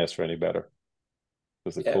 you can't ask for any better.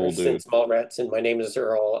 He's a Ever cool dude. since Mallrats and My Name is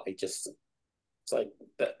Earl, it's like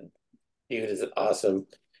that dude is awesome.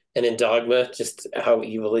 And in Dogma, just how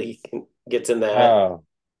evil he gets in that. Oh,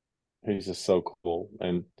 he's just so cool.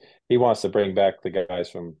 And he wants to bring back the guys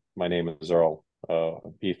from My Name is Earl,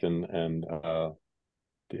 Ethan and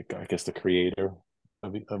I guess the creator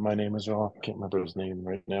of My Name is Earl. I can't remember his name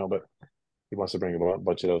right now, but he wants to bring a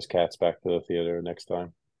bunch of those cats back to the theater next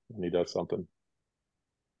time when he does something.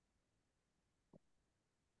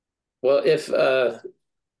 Well, if uh,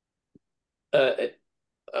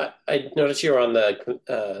 I noticed you're on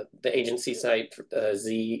the agency site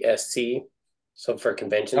ZST, so for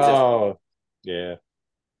conventions, if Oh, yeah,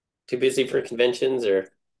 too busy for conventions or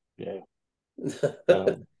yeah.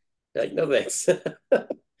 like no thanks.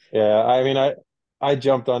 Yeah, I mean, I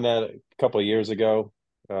jumped on that a couple of years ago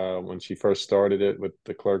when she first started it with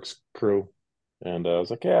the Clerks crew, and I was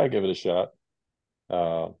like, yeah, I'll give it a shot.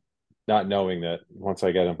 Uh, Not knowing that once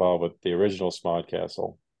I got involved with the original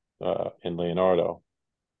Smodcastle in Leonardo,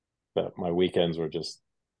 that my weekends were just,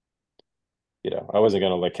 I wasn't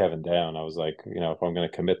going to let Kevin down. I was like, if I'm going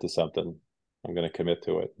to commit to something, I'm going to commit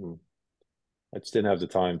to it. And I just didn't have the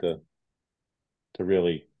time to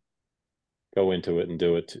really go into it and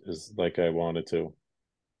do it as like I wanted to.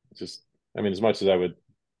 Just, I mean, as much as I would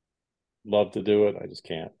love to do it, I just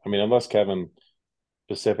can't. I mean, unless Kevin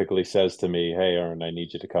specifically says to me, "Hey, Aaron, I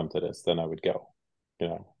need you to come to this," then I would go.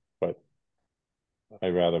 But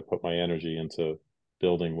I'd rather put my energy into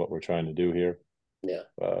building what we're trying to do here Yeah,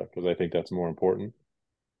 because I think that's more important.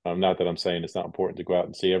 Not that I'm saying it's not important to go out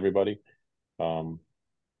and see everybody, um,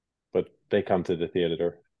 but they come to the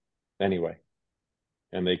theater anyway,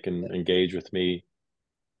 and they can engage with me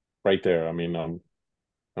right there. I mean, I'm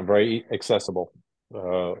very accessible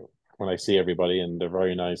when I see everybody, and they're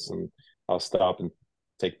very nice. And I'll stop and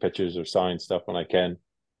take pictures or sign stuff when I can.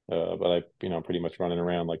 But pretty much running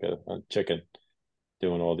around like a chicken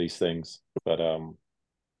doing all these things. But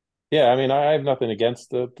yeah, I mean, I have nothing against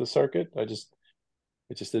the circuit. It just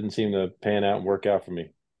didn't seem to pan out and work out for me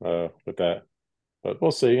with that. But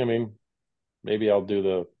we'll see. I mean, maybe I'll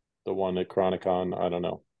do the one at Chronicon. I don't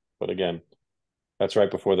know. But again, that's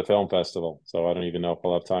right before the film festival, so I don't even know if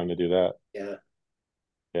I'll have time to do that. yeah.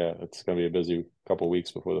 Yeah, it's going to be a busy couple of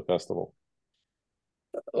weeks before the festival.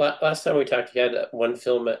 Last time we talked, you had one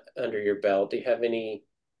film under your belt. Do you have any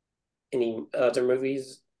other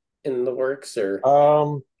movies in the works or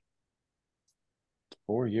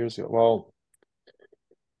 4 years ago. Well,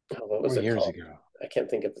 what was four it years called? ago. I can't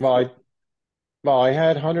think of Well, the I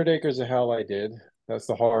had 100 Acres of Hell. I did. That's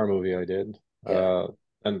the horror movie I did. yeah.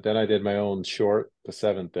 And then I did my own short, The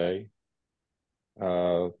Seventh Day.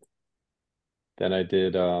 Uh, then I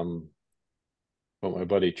did with my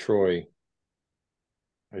buddy Troy.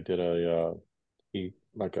 I did he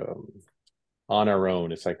like On Our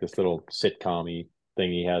Own. It's like this little sitcom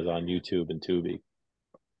thing he has on YouTube and Tubi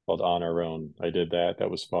called On Our Own. I did that.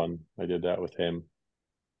 That was fun. I did that with him.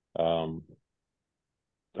 Um,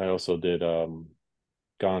 I also did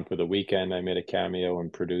Gone for the Weekend. I made a cameo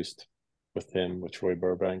and produced with him, with Troy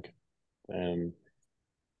Burbank. And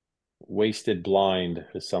Wasted Blind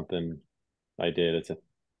is something I did. It's a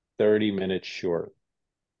 30-minute short.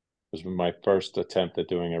 It was my first attempt at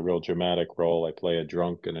doing a real dramatic role. I play a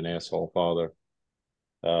drunk and an asshole father.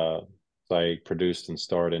 So I produced and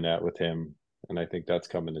starred in that with him, and I think that's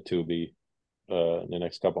coming to Tubi in the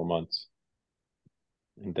next couple of months.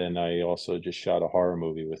 And then I also just shot a horror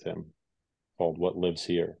movie with him called What Lives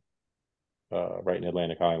Here, right in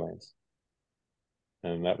Atlantic Highlands.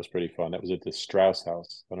 And that was pretty fun. That was at the Strauss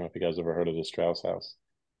House. I don't know if you guys ever heard of the Strauss House.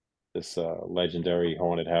 this legendary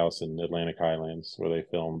haunted house in Atlantic Highlands where they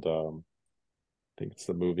filmed. I think it's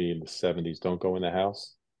the movie in the '70s. Don't Go in the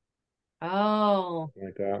House. Oh, Something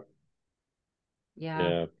like that. yeah.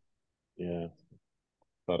 Yeah, yeah.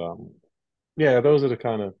 But yeah, those are the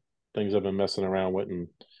kind of things I've been messing around with, and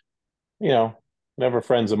you know, whenever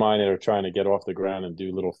friends of mine that are trying to get off the ground and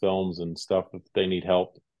do little films and stuff, if they need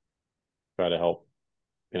help, try to help,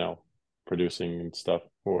 you know, producing and stuff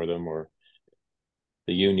for them, or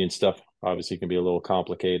the union stuff obviously can be a little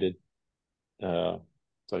complicated. Uh,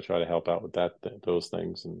 so I try to help out with those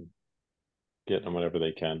things and get them whenever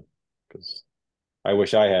they can. Because I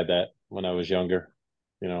wish I had that when I was younger,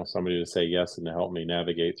 you know, somebody to say yes and to help me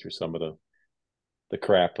navigate through some of the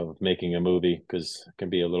crap of making a movie, because it can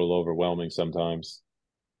be a little overwhelming sometimes.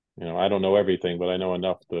 You know, I don't know everything, but I know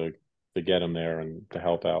enough to get them there and to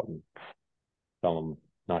help out and tell them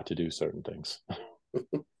not to do certain things.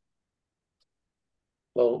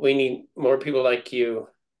 Well, we need more people like you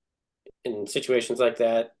in situations like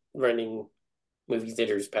that, running movie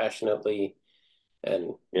theaters passionately,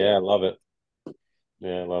 and Yeah, I love it.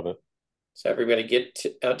 Yeah, I love it. so everybody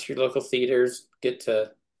out to your local theaters, get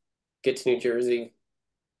to New Jersey,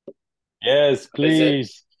 Yes, visit.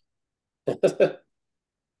 please.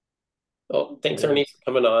 Well, thanks, Ernie, Yes.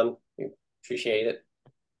 for coming on. We appreciate it.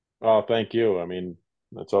 Oh, thank you. I mean,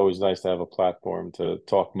 it's always nice to have a platform to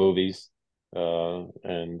talk movies, and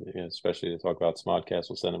you know, especially to talk about Smart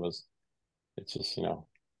Castle Cinemas. It's just, you know,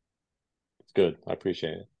 it's good. I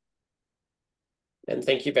appreciate it. And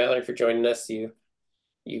thank you, Valerie, for joining us. You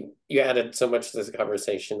added so much to this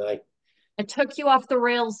conversation. I took you off the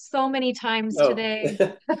rails so many times Oh, today.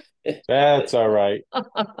 That's all right.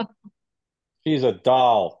 She's a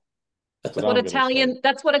doll. That's what I'm gonna say.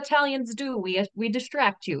 That's what Italians do. We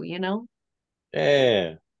distract you, you know?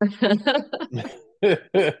 Yeah. yeah,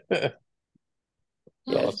 it's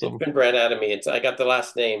Awesome. been bred out of me. I got the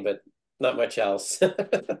last name, but not much else. Well,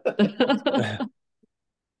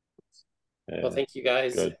 Yeah, thank you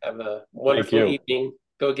guys. good. Have a Thank wonderful you. evening.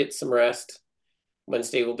 Go get some rest.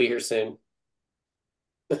 Wednesday will be here soon.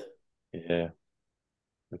 Yeah,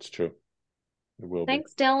 that's true. It will be.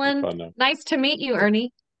 Thanks, Be Dylan. fun though. Nice to meet you,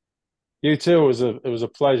 Ernie. You too. It was a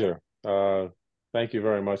pleasure. Thank you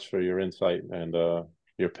very much for your insight and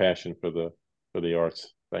your passion for the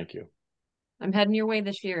arts. Thank you. I'm heading your way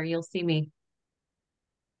this year. You'll see me.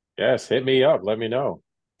 Yes, hit me up. Let me know.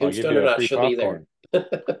 I'll give Tombstone or you a not, free she'll be there.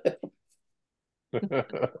 popcorn.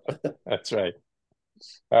 That's right.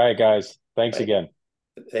 All right, guys. Thanks Right. again.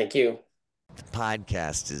 Thank you. The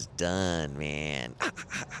podcast is done, man.